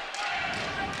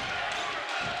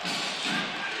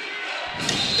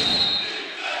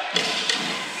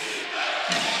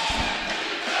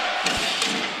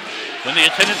 When the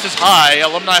attendance is high,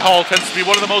 Alumni Hall tends to be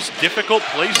one of the most difficult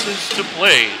places to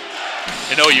play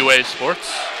in OUA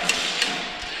sports.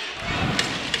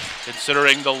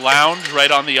 Considering the lounge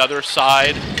right on the other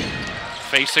side,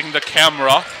 facing the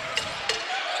camera,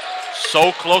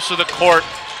 so close to the court,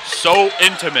 so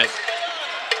intimate.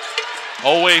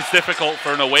 Always difficult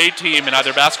for an away team in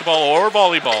either basketball or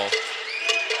volleyball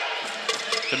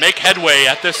to make headway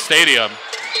at this stadium.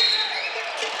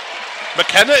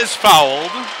 McKenna is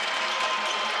fouled.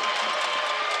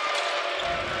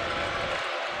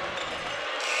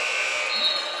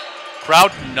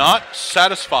 Crowd not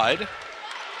satisfied,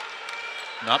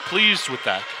 not pleased with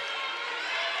that.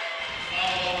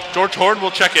 George Horn will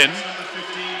check in.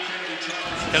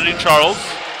 Kennedy Charles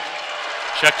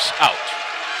checks out.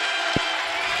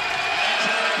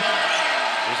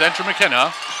 Here's Andrew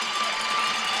McKenna.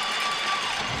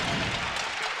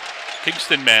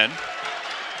 Kingston man.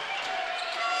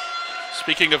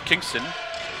 Speaking of Kingston,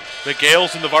 the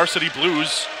Gales and the Varsity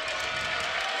Blues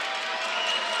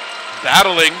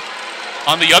battling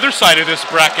on the other side of this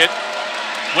bracket.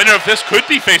 Winner of this could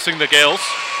be facing the Gales.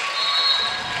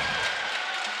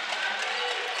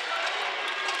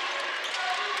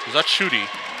 Is that Schutte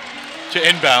to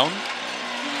inbound?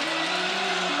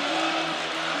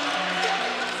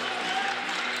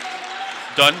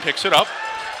 Dunn picks it up.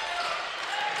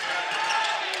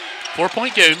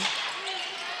 4-point game.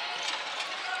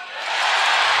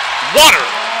 Water.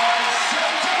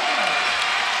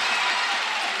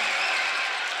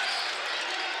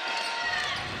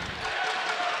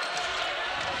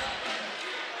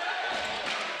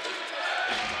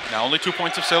 Now only 2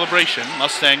 points of celebration.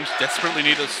 Mustangs desperately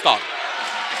need a stop.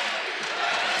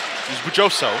 Here's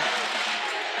Bujoso.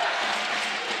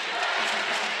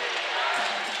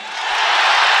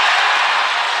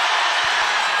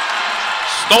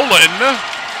 Stolen.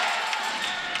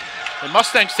 The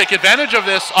Mustangs take advantage of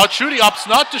this. Schutte opts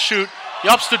not to shoot. He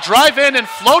opts to drive in and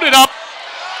float it up.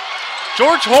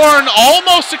 George Horn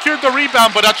almost secured the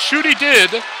rebound, but Schutte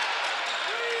did.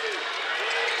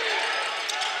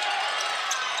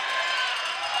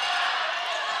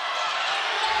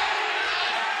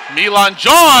 Milan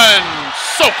John,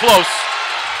 so close.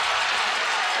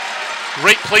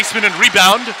 Great placement and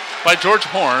rebound by George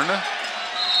Horn.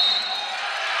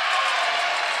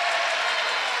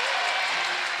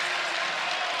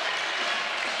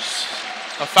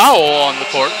 A foul on the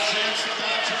court.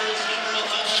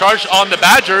 Charged on the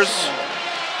Badgers.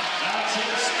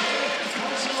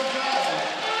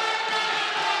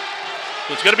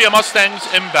 So it's going to be a Mustangs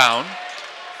inbound.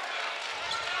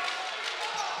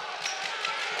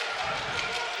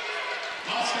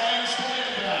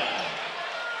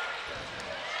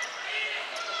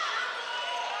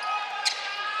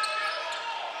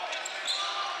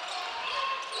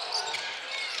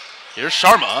 Here's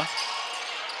Sharma.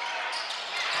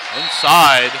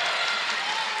 Inside.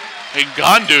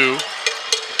 Ngandu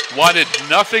wanted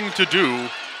nothing to do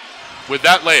with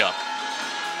that layup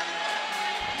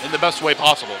in the best way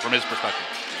possible from his perspective.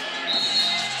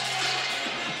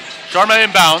 Sharma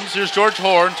inbounds. Here's George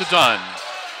Horn to Dunn.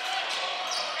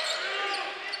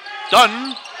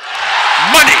 Dunn.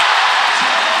 Money.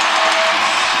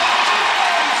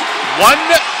 1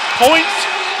 point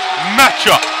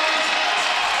matchup.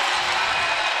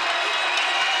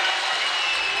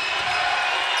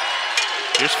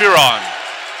 Here's Fearon.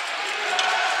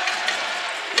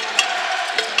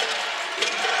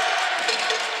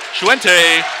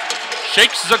 Shuente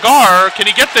shakes Zagar. Can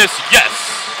he get this? Yes.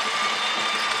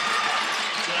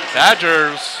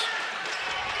 Badgers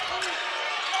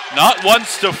not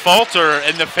once to falter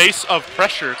in the face of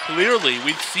pressure. Clearly,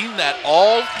 we've seen that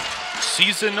all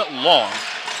season long.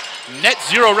 Net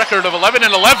zero record of 11-11.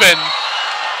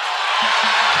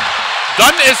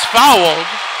 Dunn is fouled.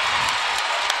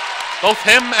 Both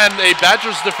him and a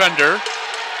Badgers defender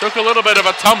took a little bit of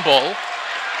a tumble.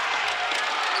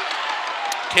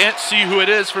 Can't see who it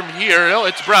is from here. No,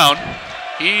 it's Brown.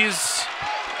 He's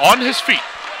on his feet,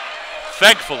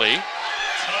 thankfully.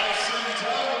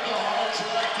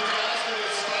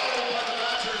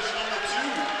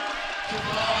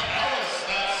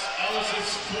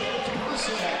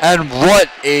 And what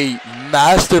a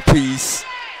masterpiece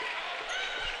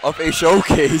of a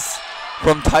showcase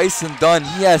from Tyson Dunn.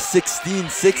 He has 16,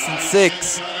 6, and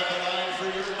 6.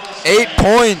 8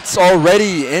 points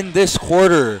already in this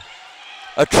quarter.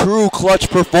 A true clutch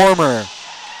performer.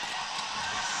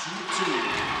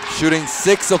 Shooting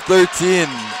 6 of 13.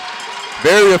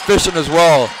 Very efficient as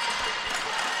well.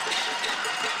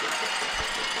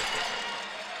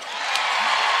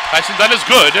 Tyson Dunn is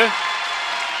good.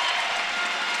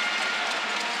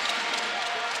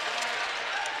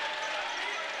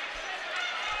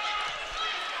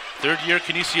 Third-year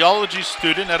kinesiology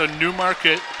student at a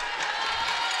Newmarket.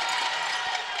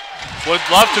 Would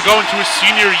love to go into his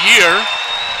senior year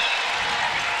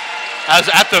as,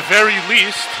 at the very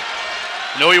least,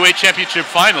 an OUA championship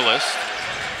finalist.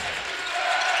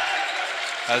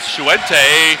 As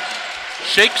Shuente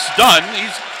shakes Dunn, he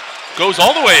goes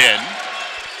all the way in.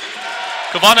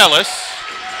 Kevon Ellis,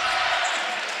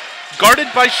 guarded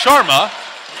by Sharma.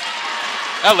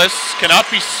 Ellis cannot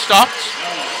be stopped.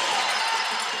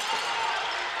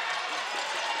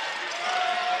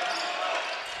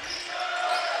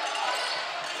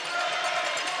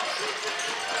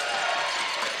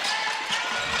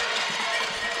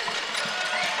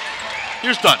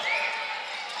 Here's Dunn.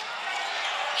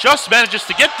 Just manages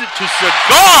to get it to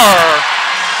Zagar.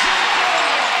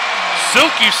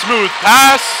 Silky smooth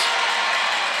pass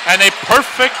and a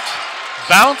perfect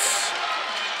bounce.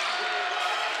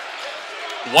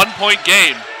 1 point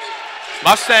game.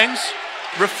 Mustangs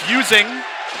refusing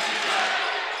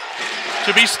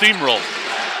to be steamrolled.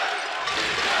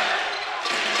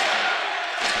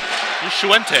 Here's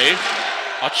Shuente.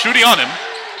 Shooting on him.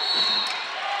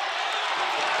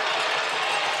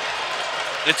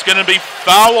 It's going to be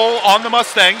foul on the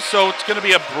Mustangs, so it's going to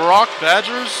be a Brock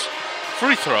Badgers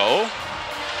free throw.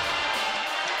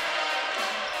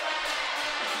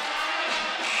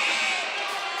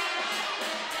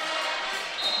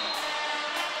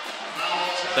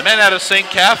 The men out of St.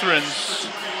 Catharines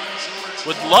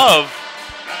would love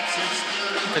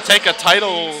to take a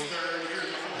title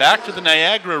back to the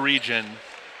Niagara region.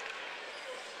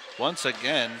 Once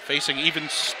again, facing even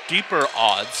steeper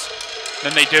odds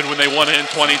than they did when they won it in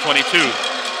 2022.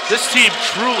 This team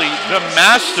truly the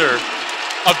master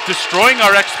of destroying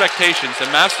our expectations, the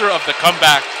master of the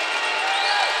comeback.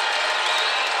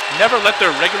 Never let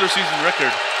their regular season record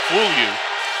fool you.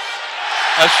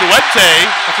 As Shuente,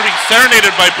 after being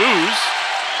serenaded by boos,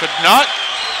 could not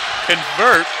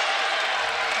convert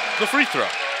the free throw.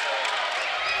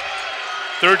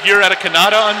 Third year out of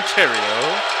Canada,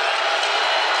 Ontario.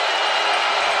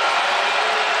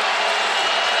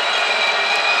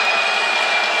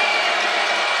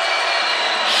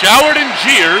 Showered in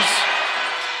jeers,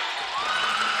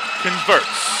 converts.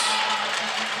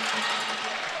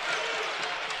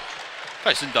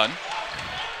 Tyson Dunn.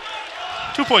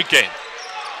 2 point game.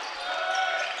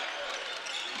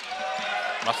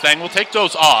 Mustang will take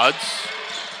those odds.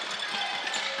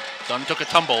 Dunn took a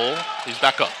tumble. He's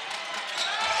back up.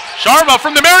 Sharma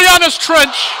from the Marianas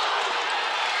Trench.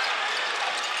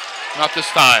 Not this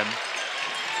time.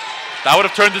 That would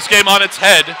have turned this game on its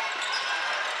head.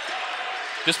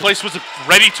 This place was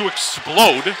ready to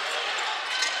explode.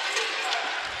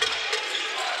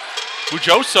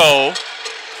 Bujoso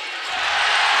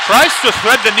tries to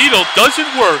thread the needle,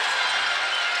 doesn't work.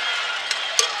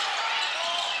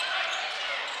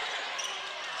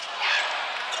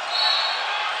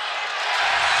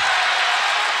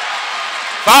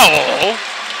 Foul.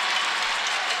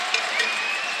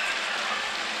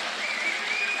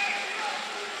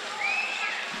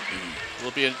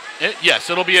 It'll be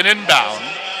it'll be an inbound.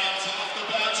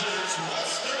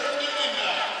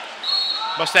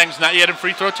 Mustangs not yet in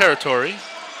free throw territory.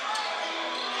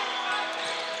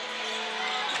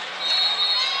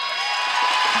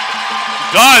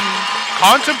 Dunn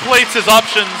contemplates his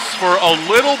options for a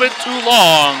little bit too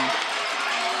long.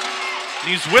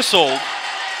 He's whistled.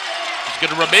 It's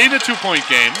going to remain a 2 point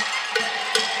game.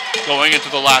 going into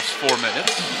the last 4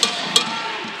 minutes.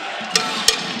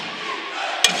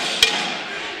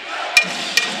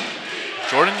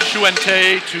 Jordan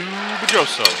Chuente to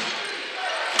Bujoso.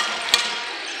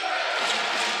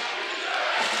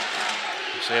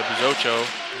 Isaiah Bujoso,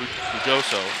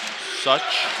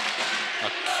 such a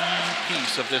key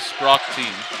piece of this Brock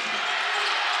team.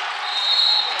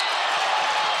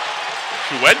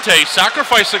 Chuente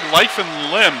sacrificing life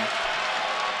and limb.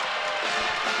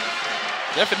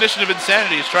 Definition of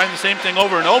insanity is trying the same thing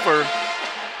over and over,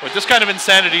 but this kind of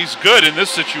insanity is good in this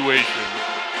situation.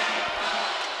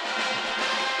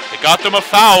 They got them a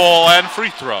foul and free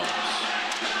throws.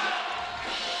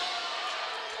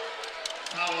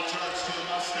 Foul charge to the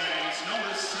Mustangs.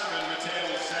 Number 7,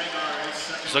 Mateo Zagar is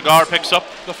second. Zagar picks up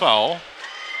the foul.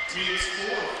 Team's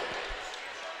 4.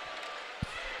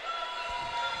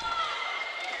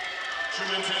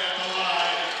 Chuente at the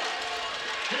line.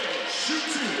 He'll shoot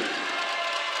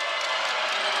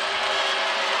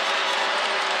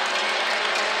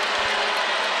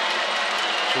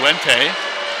 2. Chuente.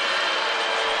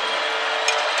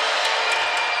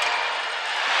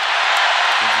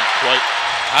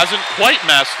 Hasn't quite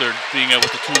mastered being able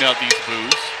to tune out these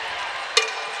boos.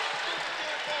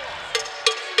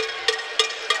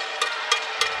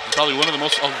 It's probably one of the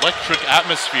most electric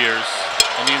atmospheres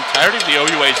in the entirety of the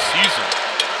OUA season.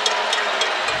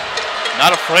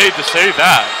 Not afraid to say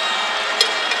that.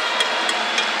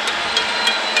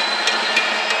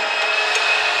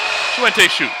 Chuente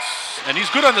shoots, and he's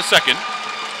good on the second.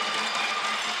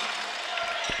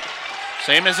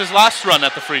 Same as his last run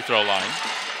at the free throw line.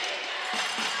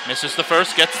 Misses the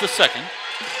first, gets the second.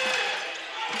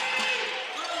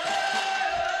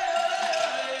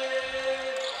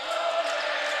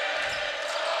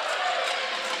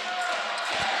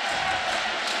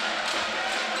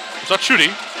 It's Achuti.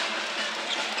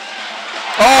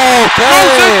 Okay.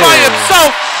 Goes in by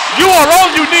himself. You are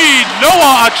all you need.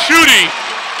 Noah Achuti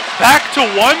back to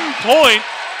 1 point.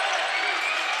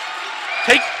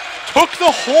 Took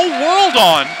the whole world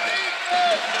on.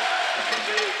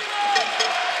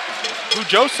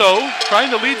 Bujoso trying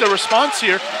to lead the response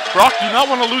here. Brock do not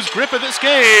want to lose grip of this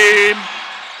game.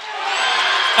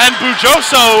 And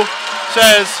Bujoso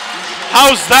says,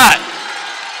 how's that?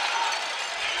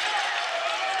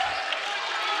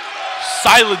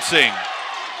 Silencing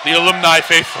the alumni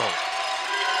faithful.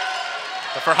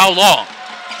 But for how long?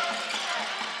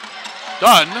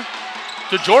 Done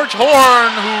to George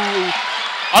Horn, who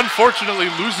unfortunately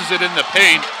loses it in the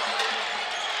paint.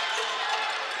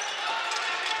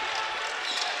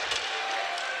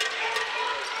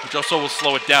 Bujoso will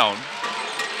slow it down.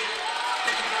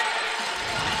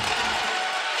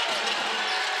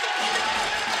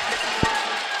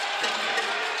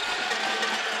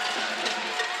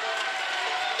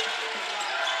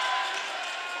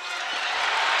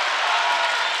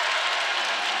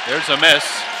 There's a miss.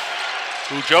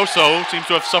 Bujoso seems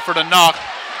to have suffered a knock.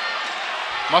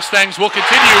 Mustangs will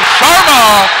continue.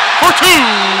 Sharma for 2.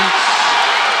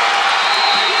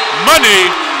 Money,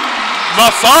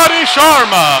 Masari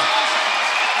Sharma.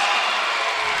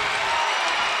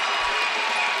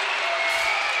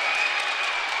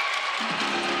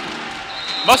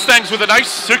 Mustangs with a nice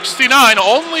 69,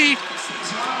 only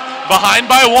behind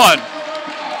by 1.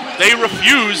 They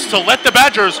refuse to let the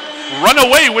Badgers run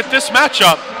away with this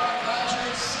matchup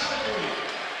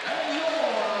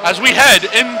as we head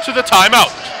into the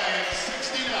timeout.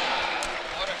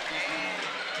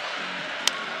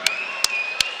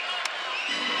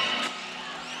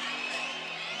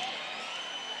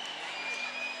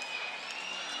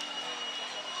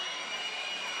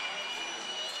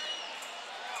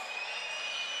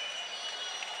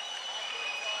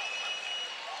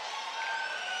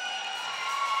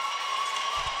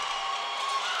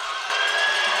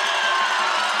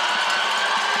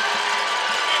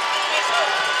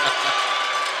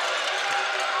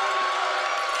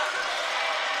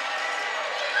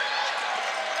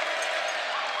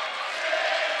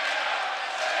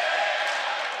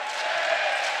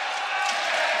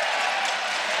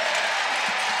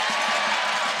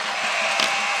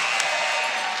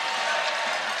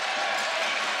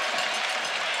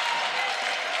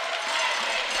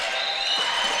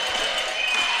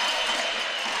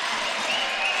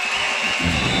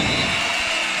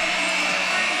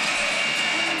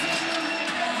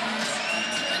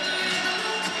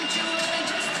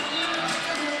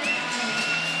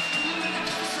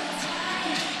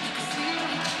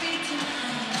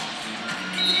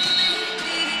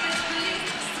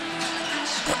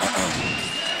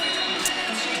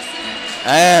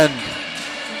 And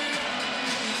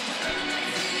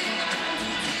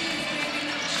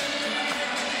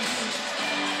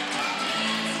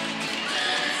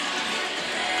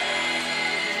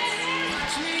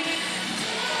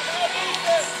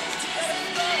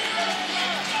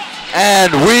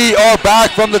And we are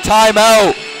back from the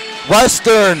timeout.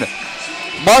 Western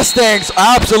Mustangs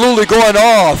absolutely going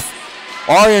off.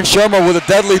 Aryan Sharma with a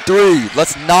deadly three.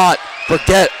 Let's not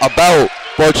forget about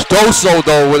Bordoso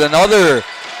though with another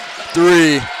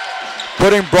three,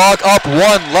 putting Brock up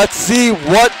one. Let's see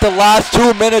what the last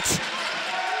 2 minutes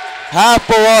have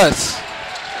for us.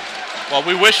 Well,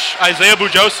 we wish Isaiah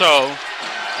Bujoso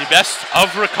the best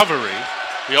of recovery.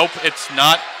 We hope it's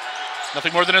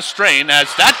nothing more than a strain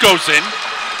as that goes in.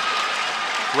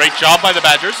 Great job by the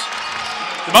Badgers.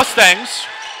 The Mustangs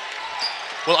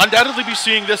will undoubtedly be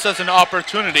seeing this as an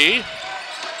opportunity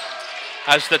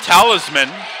as the talisman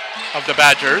of the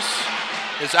Badgers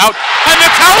is out. And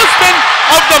the talisman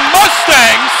of the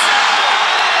Mustangs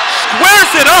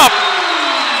squares it up.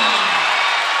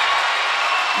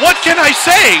 What can I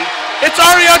say? It's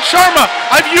Aryan Sharma.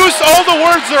 I've used all the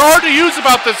words there are to use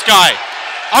about this guy.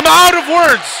 I'm out of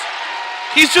words.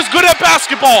 He's just good at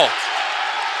basketball.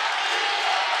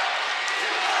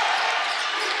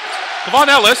 Kevon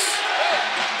Ellis.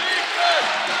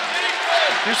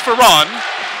 Here's Ferran.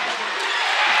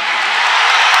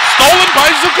 Stolen by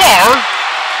Zagar.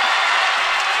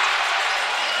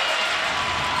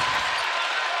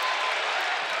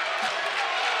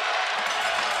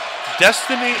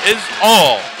 Destiny is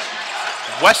all.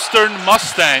 Western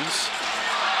Mustangs.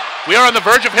 We are on the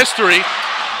verge of history.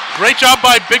 Great job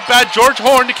by Big Bad George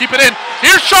Horn to keep it in.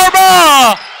 Here's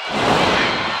Sharma!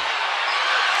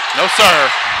 No, sir.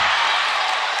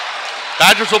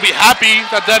 Badgers will be happy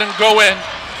that didn't go in.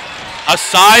 A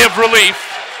sigh of relief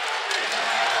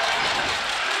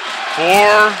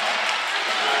for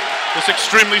this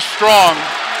extremely strong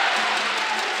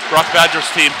Brock Badgers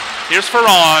team. Here's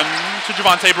Ferran to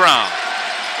Javonte Brown.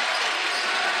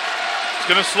 He's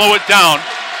going to slow it down.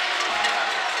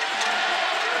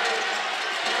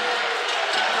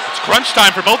 It's crunch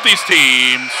time for both these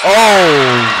teams. Oh,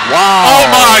 wow. Oh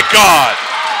my God.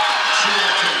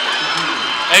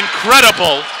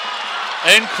 Incredible.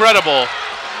 Incredible.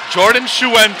 Jordan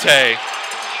Shuente.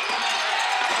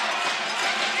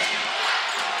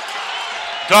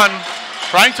 Dunn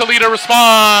trying to lead a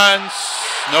response.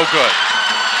 No good.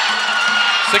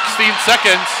 16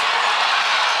 seconds.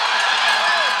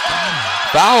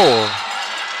 Foul.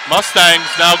 Mustangs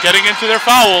now getting into their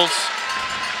fouls.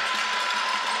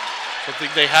 Something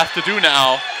they have to do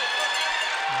now.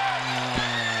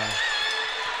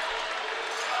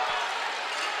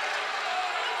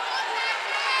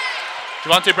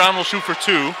 Javonte Brown will shoot for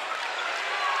two.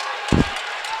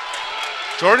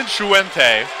 Jordan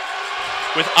Shuente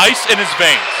with ice in his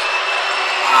veins.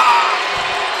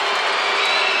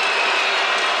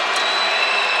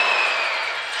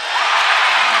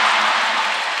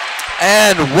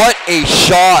 And what a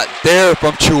shot there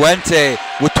from Chuente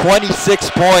with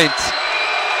 26 points.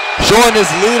 Showing his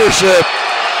leadership.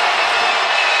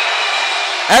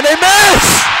 And they miss!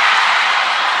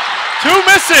 Two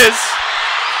misses.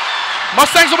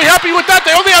 Mustangs will be happy with that.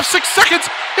 They only have 6 seconds.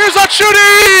 Here's that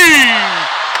shooting!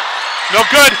 No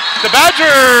good. The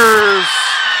Badgers.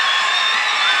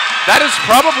 That is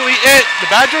probably it. The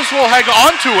Badgers will hang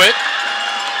on to it.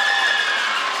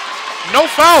 No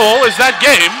foul. Is that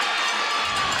game?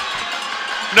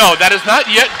 No, that is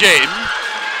not yet game.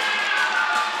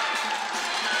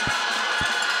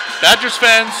 Badgers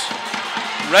fans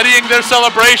readying their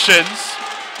celebrations.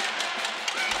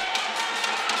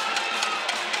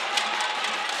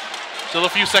 Still a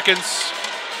few seconds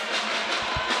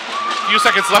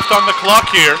left on the clock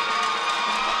here.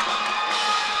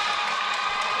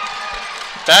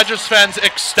 Badgers fans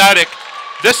ecstatic.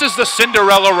 This is the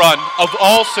Cinderella run of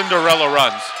all Cinderella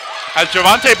runs, as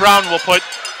Javonte Brown will put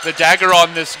the dagger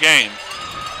on this game.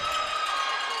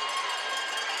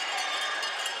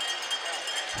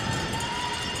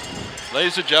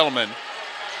 Ladies and gentlemen,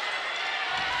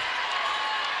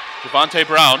 Javonte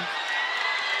Brown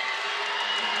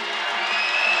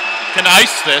can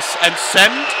ice this and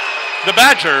send the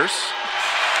Badgers.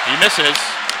 He misses.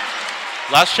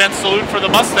 Last chance salute for the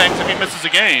Mustangs if he misses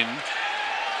again.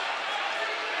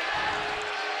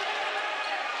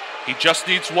 He just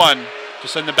needs one to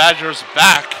send the Badgers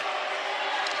back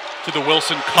to the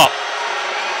Wilson Cup.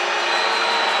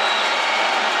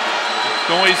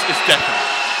 The noise is deafening.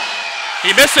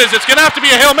 He misses. It's going to have to be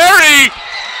a Hail Mary,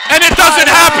 and it doesn't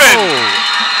happen.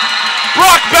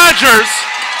 Brock Badgers,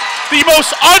 the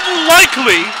most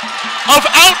unlikely of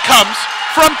outcomes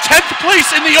from 10th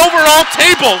place in the overall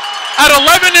table at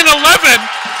 11-11.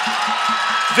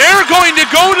 They're going to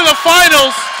go to the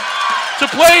finals to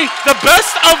play the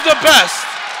best of the best.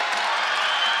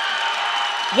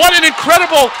 What an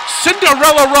incredible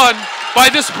Cinderella run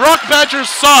by this Brock Badgers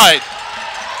side.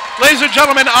 Ladies and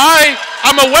gentlemen,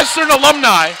 I'm a Western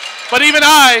alumni, but even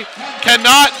I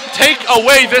cannot take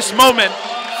away this moment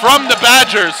from the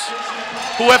Badgers,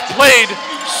 who have played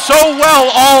so well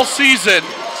all season.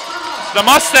 The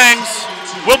Mustangs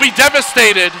will be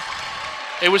devastated.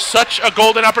 It was such a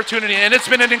golden opportunity, and it's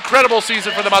been an incredible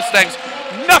season for the Mustangs.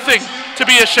 Nothing to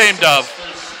be ashamed of.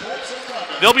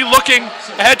 They'll be looking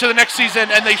ahead to the next season,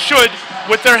 and they should,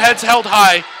 with their heads held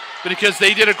high, because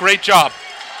they did a great job.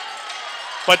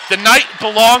 But the night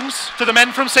belongs to the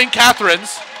men from St.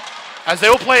 Catharines, as they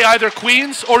will play either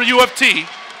Queens or U of T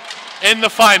in the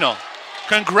final.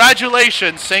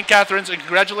 Congratulations, St. Catharines, and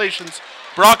congratulations,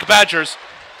 Brock Badgers,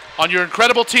 on your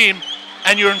incredible team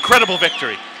and your incredible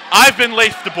victory. I've been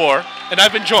Laith DeBoer, and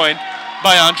I've been joined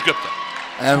by Anj Gupta.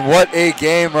 And what a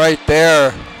game right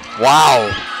there.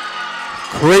 Wow.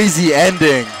 Crazy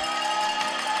ending.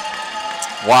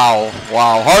 Wow,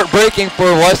 wow. Heartbreaking for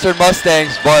Western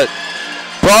Mustangs, but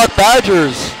Brock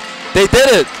Badgers, they did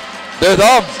it. They're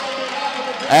them.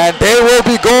 And they will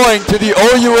be going to the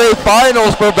OUA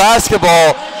finals for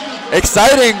basketball.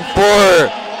 Exciting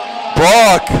for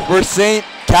Brock, for St.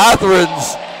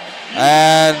 Catharines.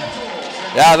 And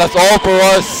yeah, that's all for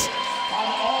us.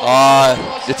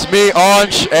 It's me,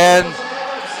 Anj, and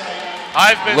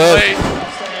I've been Laith.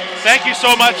 Thank you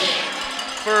so much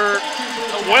for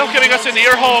welcoming us into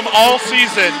your home all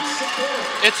season.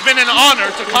 It's been an honor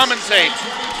to commentate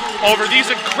over these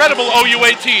incredible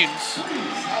OUA teams.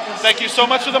 Thank you so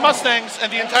much to the Mustangs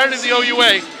and the entirety of the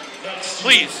OUA.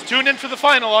 Please tune in for the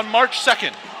final on March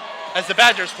 2nd as the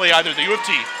Badgers play either the U of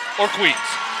T or Queens.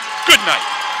 Good night.